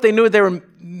don't even know if they knew they were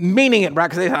meaning it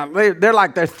right because they're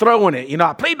like they're throwing it. You know,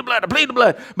 I plead the blood, I plead the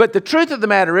blood. But the truth of the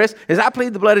matter is I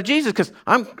plead the blood of Jesus because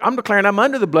I'm declaring I'm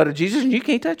under the blood of Jesus and you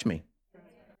can't touch me.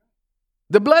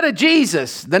 The blood of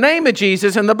Jesus, the name of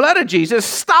Jesus and the blood of Jesus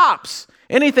stops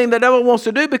anything the devil wants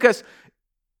to do because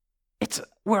it's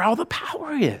where all the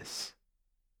power is,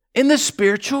 in the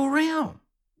spiritual realm.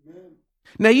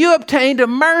 Now you obtained a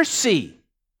mercy,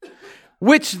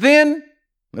 which then,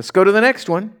 let's go to the next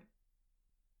one.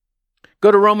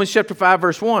 Go to Romans chapter 5,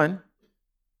 verse 1.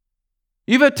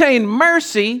 You've obtained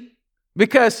mercy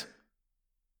because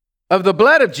of the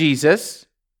blood of Jesus.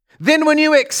 Then when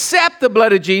you accept the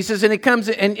blood of Jesus and it comes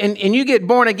and you get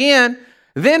born again,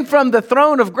 then from the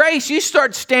throne of grace, you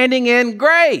start standing in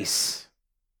grace.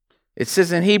 It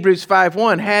says in Hebrews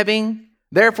 5:1,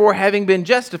 therefore having been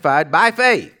justified by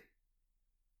faith.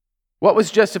 What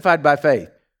was justified by faith?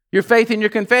 Your faith in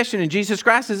your confession in Jesus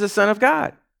Christ as the Son of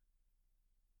God.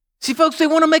 See, folks, they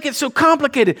want to make it so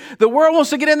complicated. The world wants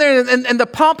to get in there and the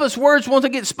pompous words want to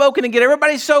get spoken and get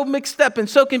everybody so mixed up and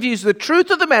so confused. The truth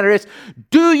of the matter is,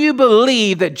 do you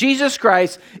believe that Jesus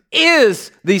Christ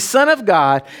is the Son of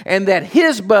God and that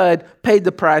his blood paid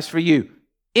the price for you?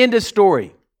 End of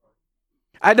story.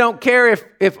 I don't care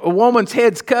if a woman's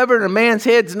head's covered and a man's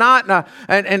head's not,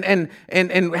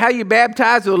 and how you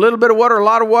baptize with a little bit of water, a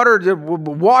lot of water, a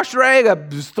wash rag, a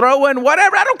throw in,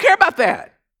 whatever. I don't care about that.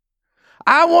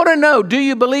 I want to know, do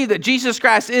you believe that Jesus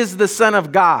Christ is the Son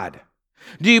of God?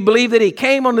 Do you believe that he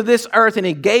came onto this earth and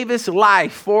he gave his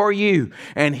life for you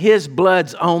and his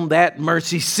blood's on that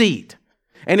mercy seat?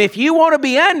 And if you want to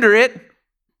be under it,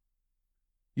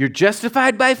 you're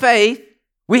justified by faith.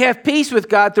 We have peace with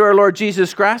God through our Lord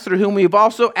Jesus Christ, through whom we've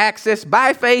also accessed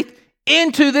by faith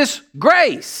into this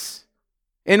grace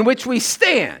in which we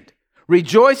stand.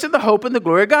 Rejoice in the hope and the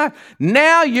glory of God.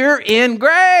 Now you're in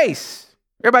grace.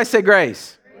 Everybody say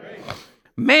grace. Grace.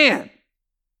 Man,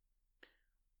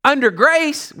 under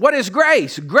grace, what is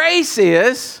grace? Grace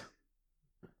is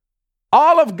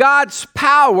all of God's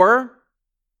power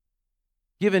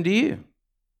given to you.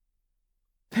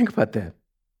 Think about that.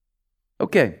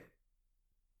 Okay.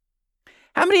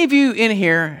 How many of you in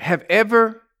here have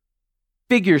ever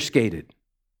figure skated?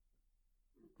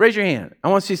 Raise your hand. I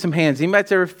want to see some hands.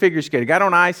 Anybody's ever figure skated? Got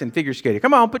on ice and figure skated.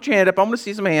 Come on, put your hand up. I want to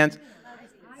see some hands.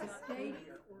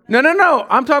 No.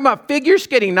 I'm talking about figure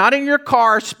skating, not in your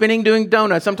car spinning, doing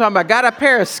donuts. I'm talking about got a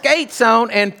pair of skates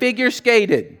on and figure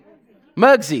skated.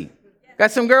 Muggsy.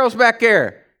 Got some girls back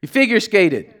there. You figure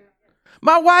skated.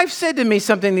 My wife said to me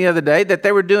something the other day that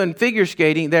they were doing figure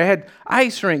skating. They had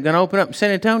ice rink going to open up in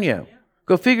San Antonio.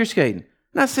 Go figure skating.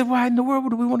 And I said, why in the world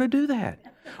would we want to do that?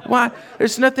 Why?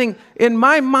 There's nothing in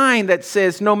my mind that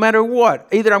says no matter what,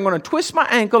 either I'm going to twist my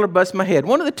ankle or bust my head.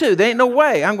 One of the two. There ain't no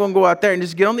way I'm going to go out there and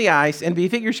just get on the ice and be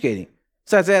figure skating.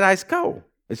 Besides that ice cold.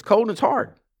 It's cold and it's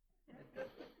hard.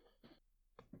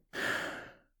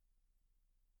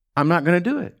 I'm not going to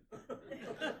do it.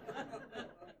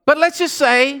 But let's just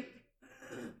say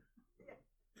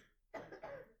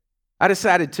I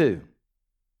decided to.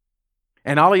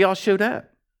 And all of y'all showed up.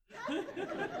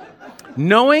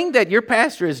 Knowing that your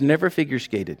pastor has never figure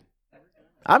skated.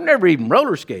 I've never even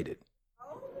roller skated.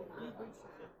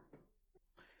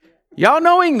 Y'all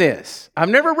knowing this. I've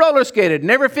never roller skated,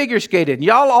 never figure skated.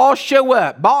 Y'all all show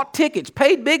up, bought tickets,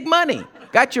 paid big money,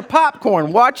 got your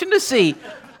popcorn, watching to see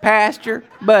Pastor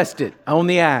busted on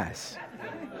the ice.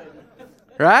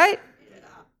 Right?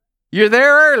 You're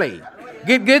there early.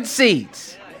 Get good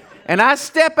seats. And I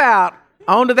step out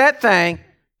onto that thing,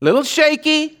 a little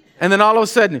shaky, and then all of a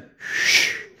sudden,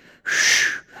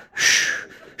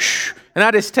 and I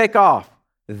just take off.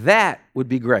 That would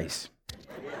be grace.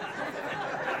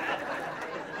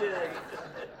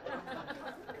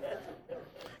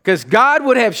 Because God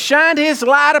would have shined his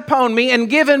light upon me and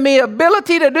given me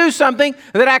ability to do something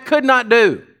that I could not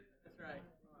do.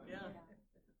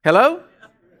 Hello?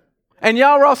 And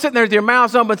y'all were all sitting there with your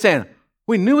mouths open saying,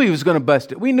 we knew he was going to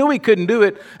bust it. We knew he couldn't do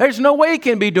it. There's no way he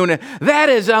can be doing it. That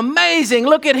is amazing.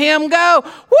 Look at him go.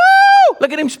 Woo!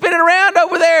 Look at him spinning around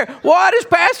over there. What is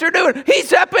Pastor doing?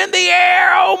 He's up in the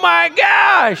air. Oh my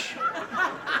gosh.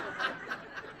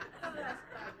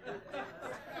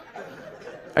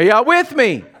 Are y'all with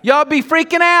me? Y'all be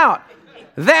freaking out.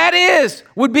 That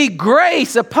would be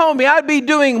grace upon me. I'd be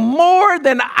doing more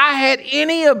than I had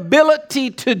any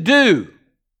ability to do.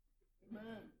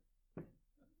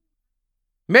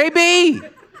 Maybe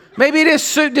this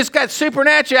suit just got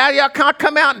supernatural. Y'all can't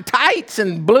come out in tights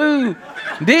and blue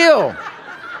deal.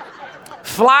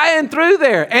 Flying through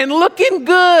there and looking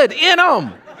good in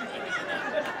them.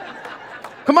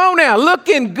 Come on now,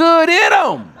 looking good in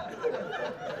them.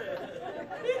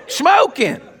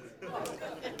 Smoking.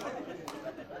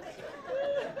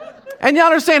 And y'all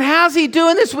understand, how's he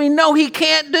doing this? We know he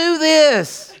can't do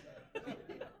this.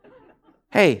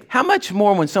 Hey, how much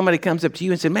more when somebody comes up to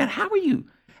you and says, man, how are you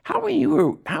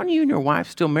and your wife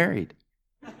still married?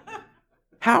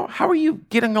 How are you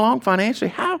getting along financially?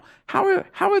 How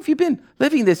have you been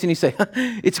living this? And you say,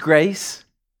 it's grace.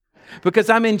 Because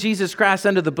I'm in Jesus Christ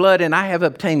under the blood and I have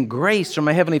obtained grace from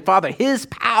my Heavenly Father. His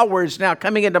power is now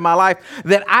coming into my life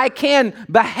that I can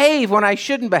behave when I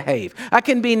shouldn't behave. I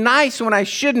can be nice when I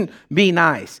shouldn't be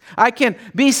nice. I can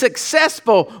be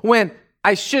successful when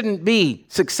I shouldn't be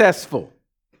successful.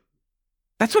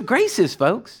 That's what grace is,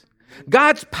 folks.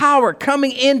 God's power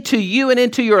coming into you and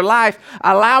into your life,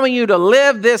 allowing you to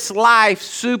live this life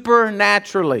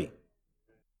supernaturally.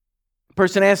 A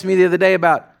person asked me the other day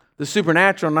about the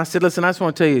supernatural, and I said, listen, I just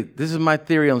want to tell you, this is my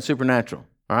theory on the supernatural,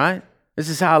 all right? This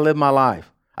is how I live my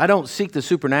life. I don't seek the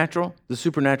supernatural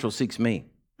seeks me.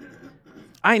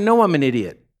 I know I'm an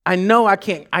idiot. I know I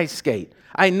can't ice skate.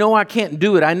 I know I can't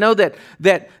do it. I know that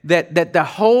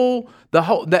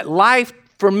life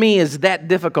for me is that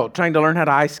difficult, trying to learn how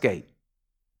to ice skate.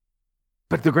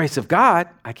 But the grace of God,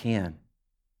 I can.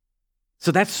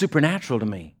 So that's supernatural to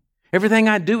me. Everything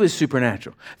I do is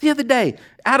supernatural. The other day,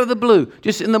 out of the blue,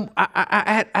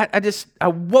 I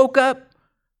woke up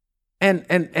and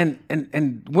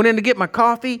went in to get my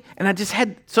coffee, and I just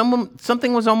had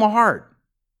something was on my heart.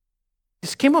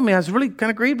 Just came on me. I was really kind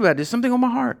of grieved about it. There's something on my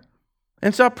heart.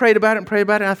 And so I prayed about it,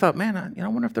 and I thought, man, I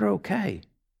wonder if they're okay.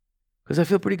 Because I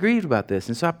feel pretty grieved about this.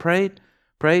 And so I prayed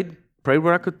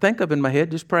what I could think of in my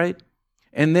head, just prayed.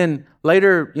 And then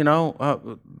later,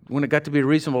 when it got to be a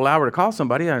reasonable hour to call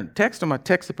somebody, I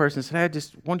texted the person and said, hey, I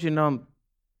just want you to know,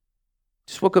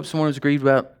 just woke up this morning, was grieved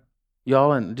about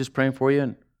y'all and just praying for you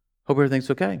and hope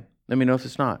everything's okay. Let me know if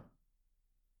it's not.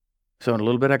 So in a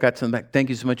little bit, I got something back. Thank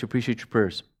you so much. Appreciate your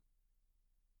prayers.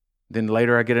 Then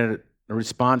later, I get a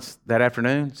response that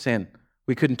afternoon saying,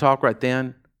 we couldn't talk right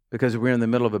then because we were in the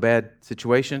middle of a bad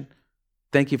situation.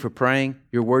 Thank you for praying.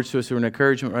 Your words to us were an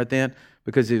encouragement right then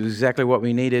because it was exactly what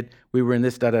we needed. We were in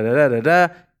this da-da-da-da-da-da.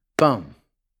 Boom.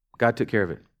 God took care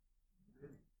of it.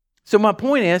 So my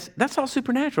point is, that's all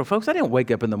supernatural, folks. I didn't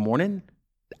wake up in the morning.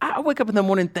 I wake up in the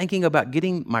morning thinking about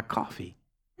getting my coffee.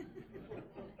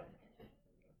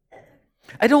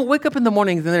 I don't wake up in the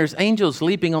morning and there's angels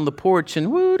leaping on the porch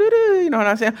and woo-doo-doo, you know what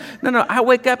I'm saying? No, I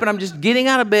wake up and I'm just getting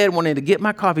out of bed wanting to get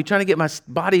my coffee, trying to get my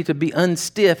body to be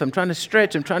unstiff. I'm trying to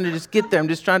stretch. I'm trying to just get there. I'm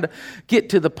just trying to get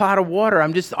to the pot of water.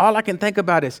 All I can think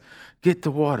about is get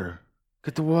the water,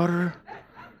 get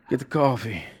the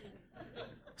coffee.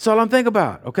 That's all I'm thinking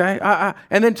about, okay?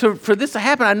 And then for this to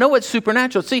happen, I know it's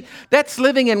supernatural. See, that's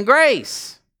living in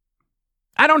grace.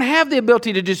 I don't have the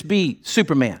ability to just be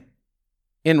Superman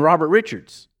in Robert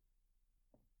Richards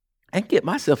and get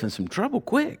myself in some trouble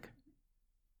quick.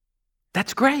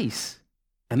 That's grace.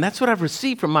 And that's what I've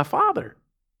received from my Father.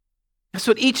 That's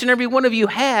what each and every one of you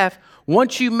have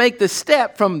once you make the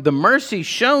step from the mercy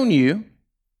shown you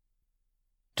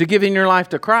to giving your life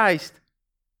to Christ,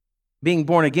 being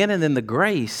born again, and then the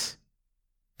grace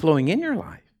flowing in your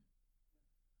life.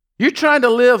 You're trying to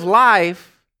live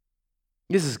life.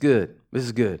 This is good. This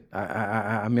is good.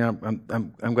 I'm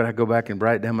going to go back and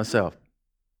write it down myself.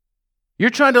 You're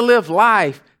trying to live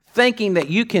life thinking that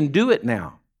you can do it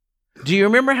now. Do you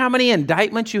remember how many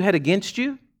indictments you had against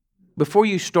you before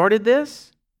you started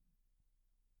this?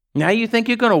 Now you think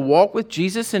you're going to walk with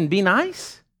Jesus and be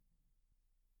nice?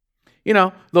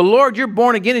 The Lord, you're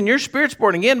born again and your spirit's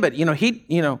born again, but He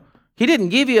didn't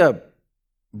give you a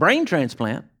brain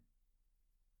transplant.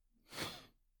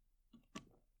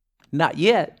 Not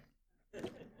yet.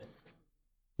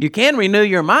 You can renew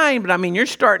your mind, but you're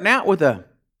starting out with a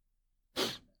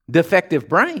defective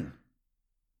brain.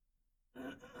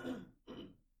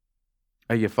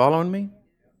 Are you following me?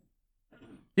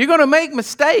 You're going to make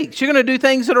mistakes. You're going to do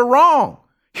things that are wrong.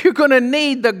 You're going to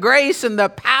need the grace and the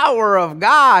power of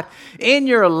God in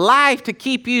your life to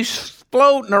keep you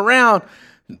floating around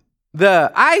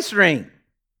the ice rink.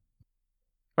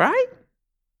 Right?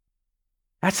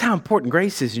 That's how important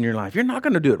grace is in your life. You're not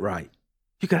going to do it right.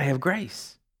 You got to have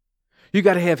grace. You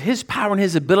got to have His power and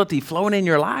His ability flowing in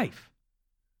your life.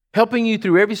 helping you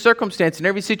through every circumstance and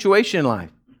every situation in life,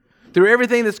 through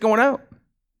everything that's going on.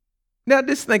 Now,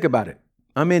 just think about it.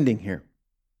 I'm ending here.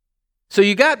 So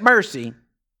you got mercy,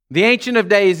 the Ancient of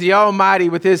Days, the Almighty,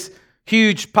 with his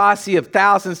huge posse of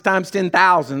thousands times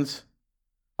 10,000s,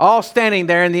 all standing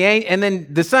there, and then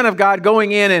the Son of God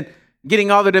going in and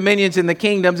getting all the dominions and the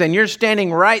kingdoms, and you're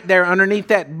standing right there underneath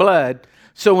that blood.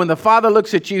 So when the Father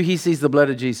looks at you, he sees the blood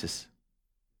of Jesus.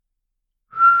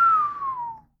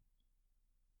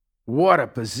 What a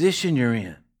position you're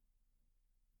in.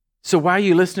 So why are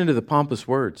you listening to the pompous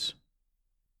words?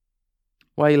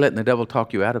 Why are you letting the devil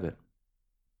talk you out of it?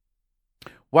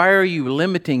 Why are you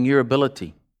limiting your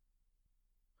ability?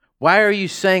 Why are you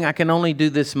saying, I can only do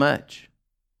this much?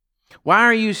 Why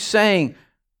are you saying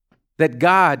that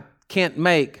God can't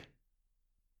make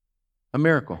a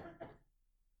miracle?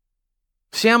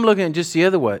 See, I'm looking at just the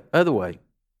other way.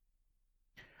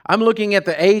 I'm looking at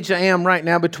the age I am right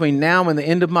now, between now and the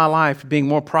end of my life, being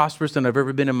more prosperous than I've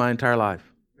ever been in my entire life.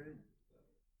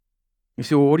 You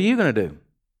say, well, what are you going to do?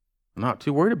 I'm not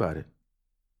too worried about it.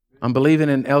 I'm believing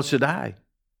in El Shaddai,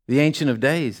 the Ancient of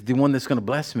Days, the one that's going to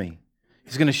bless me.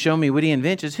 He's going to show me witty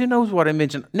inventions. Who knows what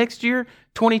invention? Next year,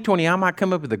 2020, I might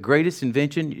come up with the greatest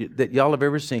invention that y'all have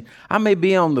ever seen. I may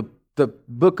be on the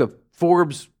book of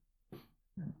Forbes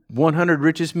 100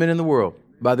 richest men in the world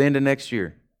by the end of next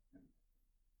year.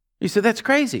 You said, that's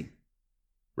crazy.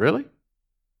 Really?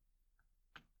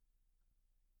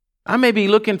 I may be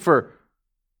looking for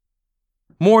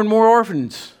more and more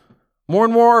orphans, more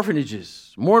and more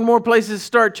orphanages, more and more places to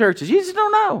start churches. You just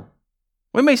don't know.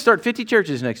 We may start 50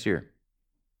 churches next year.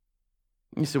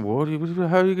 You said, well,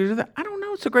 how are you going to do that? I don't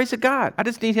know. It's the grace of God. I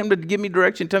just need him to give me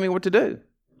direction, tell me what to do.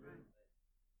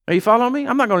 Are you following me?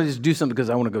 I'm not going to just do something because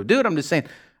I want to go do it. I'm just saying,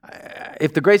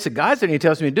 if the grace of God's there and he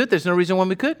tells me to do it, there's no reason why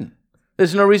we couldn't.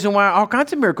 There's no reason why all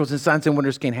kinds of miracles and signs and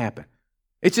wonders can't happen.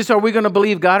 It's just, are we going to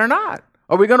believe God or not?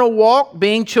 Are we going to walk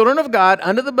being children of God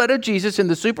under the blood of Jesus in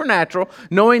the supernatural,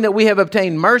 knowing that we have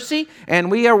obtained mercy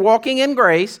and we are walking in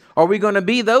grace? Are we going to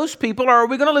be those people, or are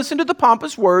we going to listen to the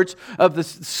pompous words of the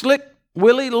slick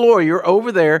Willie lawyer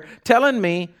over there telling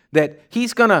me that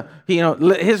he's going to,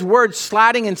 his words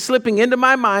sliding and slipping into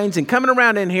my minds and coming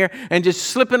around in here and just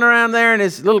slipping around there in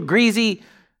his little greasy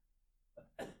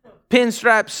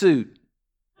pinstripe suit.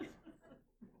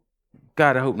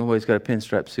 God, I hope nobody's got a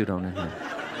pinstripe suit on in here.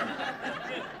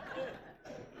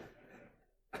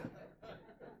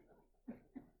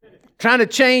 Trying to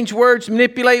change words,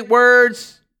 manipulate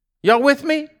words. Y'all with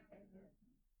me?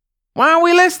 Why aren't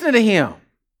we listening to him?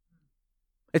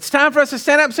 It's time for us to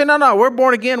stand up and say, no, we're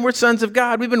born again. We're sons of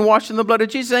God. We've been washed in the blood of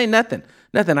Jesus. Ain't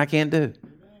nothing I can't do.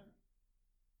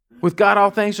 With God, all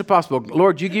things are possible.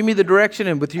 Lord, you give me the direction,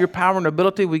 and with your power and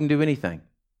ability, we can do anything.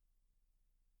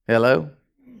 Hello?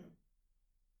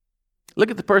 Look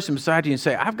at the person beside you and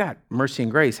say, I've got mercy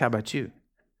and grace. How about you?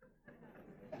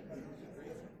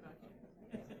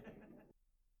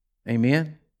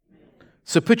 Amen?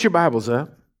 So put your Bibles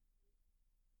up.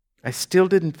 I still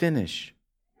didn't finish.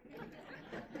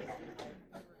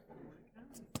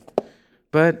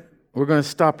 But we're going to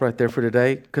stop right there for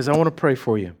today because I want to pray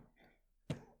for you.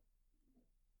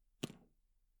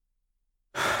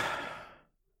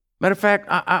 Matter of fact,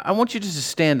 I want you just to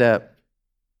stand up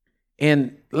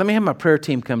and let me have my prayer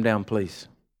team come down, please.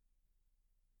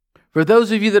 For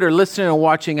those of you that are listening and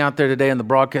watching out there today on the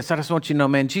broadcast, I just want you to know,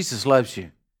 man, Jesus loves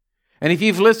you. And if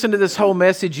you've listened to this whole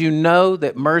message, you know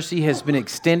that mercy has been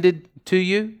extended to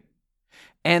you.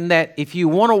 And that if you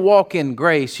want to walk in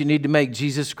grace, you need to make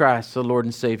Jesus Christ the Lord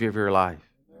and Savior of your life.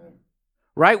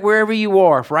 Right wherever you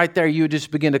are, if right there you would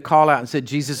just begin to call out and say,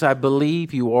 Jesus, I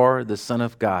believe you are the Son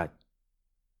of God.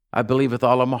 I believe with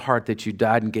all of my heart that you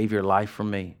died and gave your life for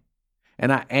me.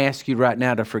 And I ask you right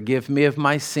now to forgive me of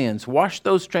my sins. Wash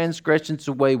those transgressions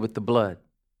away with the blood.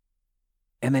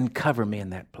 And then cover me in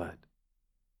that blood.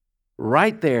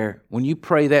 Right there, when you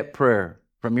pray that prayer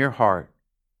from your heart,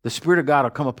 the Spirit of God will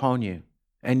come upon you.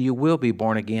 And you will be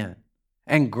born again.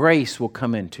 And grace will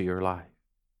come into your life.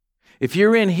 If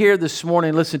you're in here this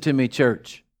morning, listen to me,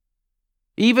 church.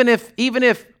 Even if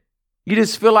you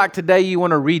just feel like today you want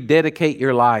to rededicate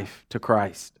your life to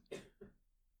Christ.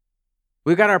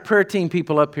 We've got our prayer team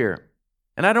people up here.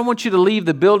 And I don't want you to leave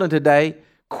the building today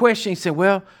questioning, say,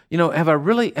 well, am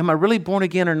I really born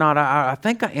again or not? I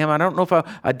think I am. I don't know if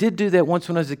I did do that once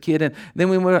when I was a kid. And then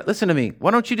we went, listen to me. Why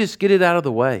don't you just get it out of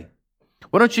the way?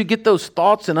 Why don't you get those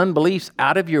thoughts and unbeliefs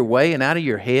out of your way and out of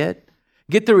your head?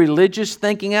 Get the religious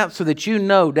thinking out so that you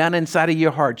know down inside of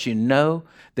your heart, you know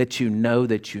that you're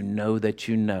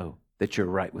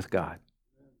right with God.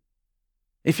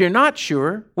 If you're not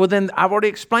sure, well then I've already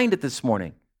explained it this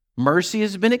morning. Mercy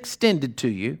has been extended to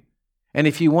you. And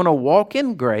if you want to walk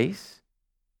in grace,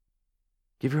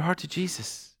 give your heart to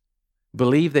Jesus.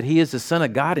 Believe that He is the Son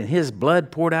of God and His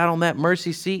blood poured out on that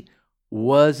mercy seat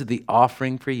was the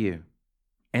offering for you.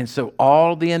 And so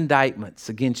all the indictments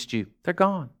against you, they're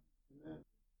gone.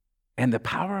 And the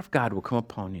power of God will come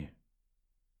upon you.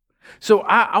 So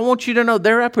I want you to know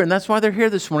they're up here, and that's why they're here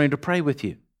this morning, to pray with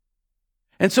you.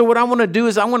 And so what I want to do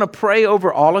is I want to pray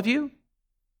over all of you.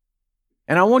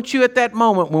 And I want you at that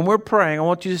moment when we're praying, I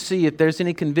want you to see if there's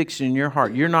any conviction in your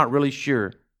heart. You're not really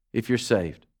sure if you're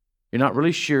saved. You're not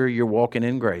really sure you're walking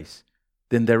in grace.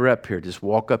 Then they're up here. Just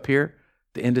walk up here,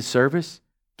 the end of service,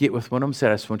 get with one of them, say,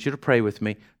 I just want you to pray with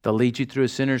me. They'll lead you through a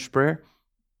sinner's prayer.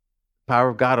 Power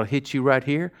of God will hit you right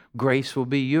here. Grace will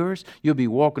be yours. You'll be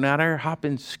walking out there,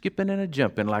 hopping, skipping, and a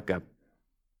jumping like an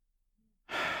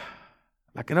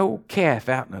old calf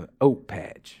out in an oat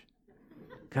patch.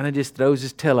 Kind of just throws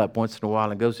his tail up once in a while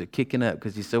and goes to kicking up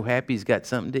because he's so happy he's got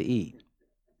something to eat.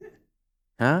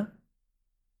 Huh?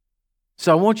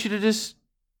 So I want you to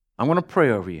I'm going to pray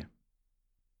over you.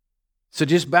 So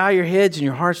just bow your heads and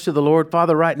your hearts to the Lord.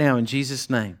 Father, right now in Jesus'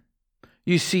 name,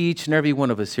 you see each and every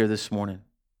one of us here this morning.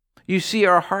 You see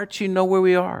our hearts, you know where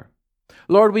we are.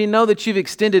 Lord, we know that you've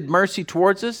extended mercy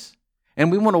towards us, and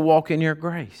we want to walk in your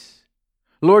grace.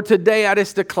 Lord, today I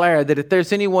just declare that if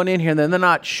there's anyone in here and they're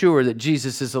not sure that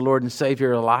Jesus is the Lord and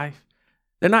Savior of life,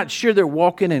 they're not sure they're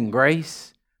walking in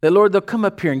grace, that, Lord, they'll come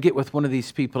up here and get with one of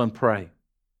these people and pray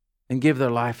and give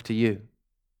their life to you.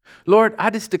 Lord,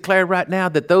 I just declare right now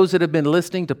that those that have been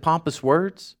listening to pompous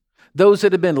words, those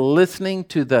that have been listening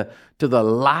to the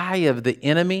lie of the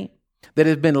enemy, that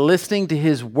have been listening to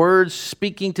his words,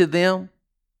 speaking to them,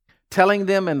 telling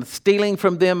them and stealing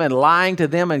from them and lying to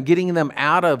them and getting them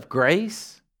out of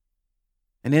grace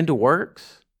and into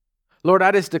works. Lord,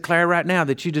 I just declare right now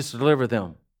that you just deliver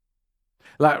them.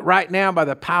 Like right now, by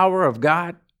the power of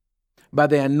God, by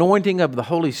the anointing of the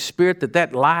Holy Spirit,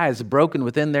 that lie is broken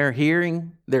within their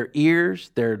hearing, their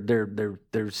ears, their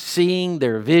seeing,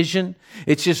 their vision.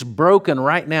 It's just broken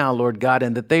right now, Lord God,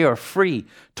 and that they are free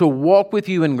to walk with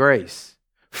you in grace.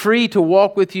 Free to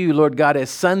walk with you, Lord God, as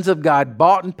sons of God,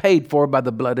 bought and paid for by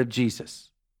the blood of Jesus.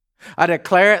 I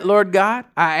declare it, Lord God.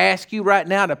 I ask you right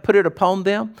now to put it upon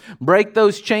them. Break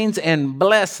those chains and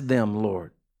bless them,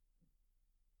 Lord.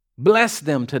 Bless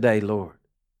them today, Lord.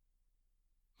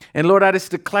 And Lord, I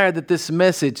just declare that this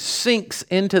message sinks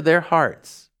into their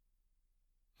hearts.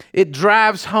 It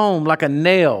drives home like a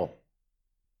nail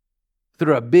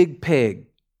through a big peg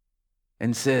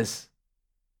and says,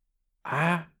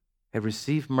 I have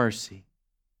received mercy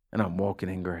and I'm walking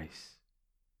in grace.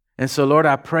 And so, Lord,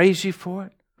 I praise you for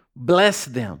it. Bless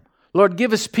them. Lord,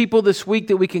 give us people this week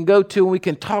that we can go to and we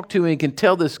can talk to and we can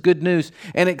tell this good news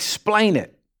and explain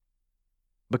it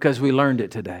because we learned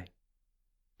it today.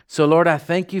 So, Lord, I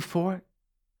thank you for it.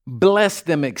 Bless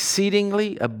them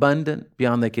exceedingly abundant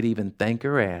beyond they could even think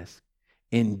or ask.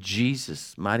 In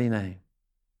Jesus' mighty name.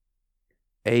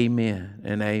 Amen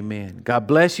and amen. God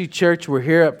bless you, church. We're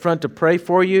here up front to pray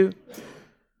for you.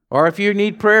 Or if you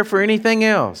need prayer for anything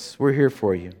else, we're here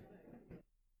for you.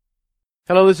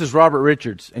 Hello, this is Robert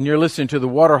Richards, and you're listening to The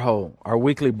Waterhole, our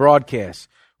weekly broadcast,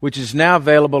 which is now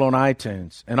available on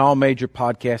iTunes and all major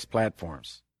podcast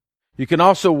platforms. You can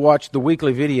also watch the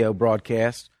weekly video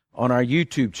broadcast on our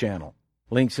YouTube channel.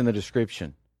 Links in the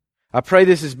description. I pray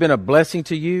this has been a blessing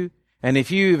to you, and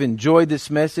if you've enjoyed this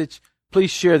message,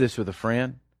 please share this with a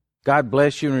friend. God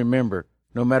bless you, and remember,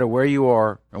 no matter where you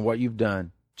are and what you've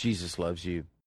done, Jesus loves you.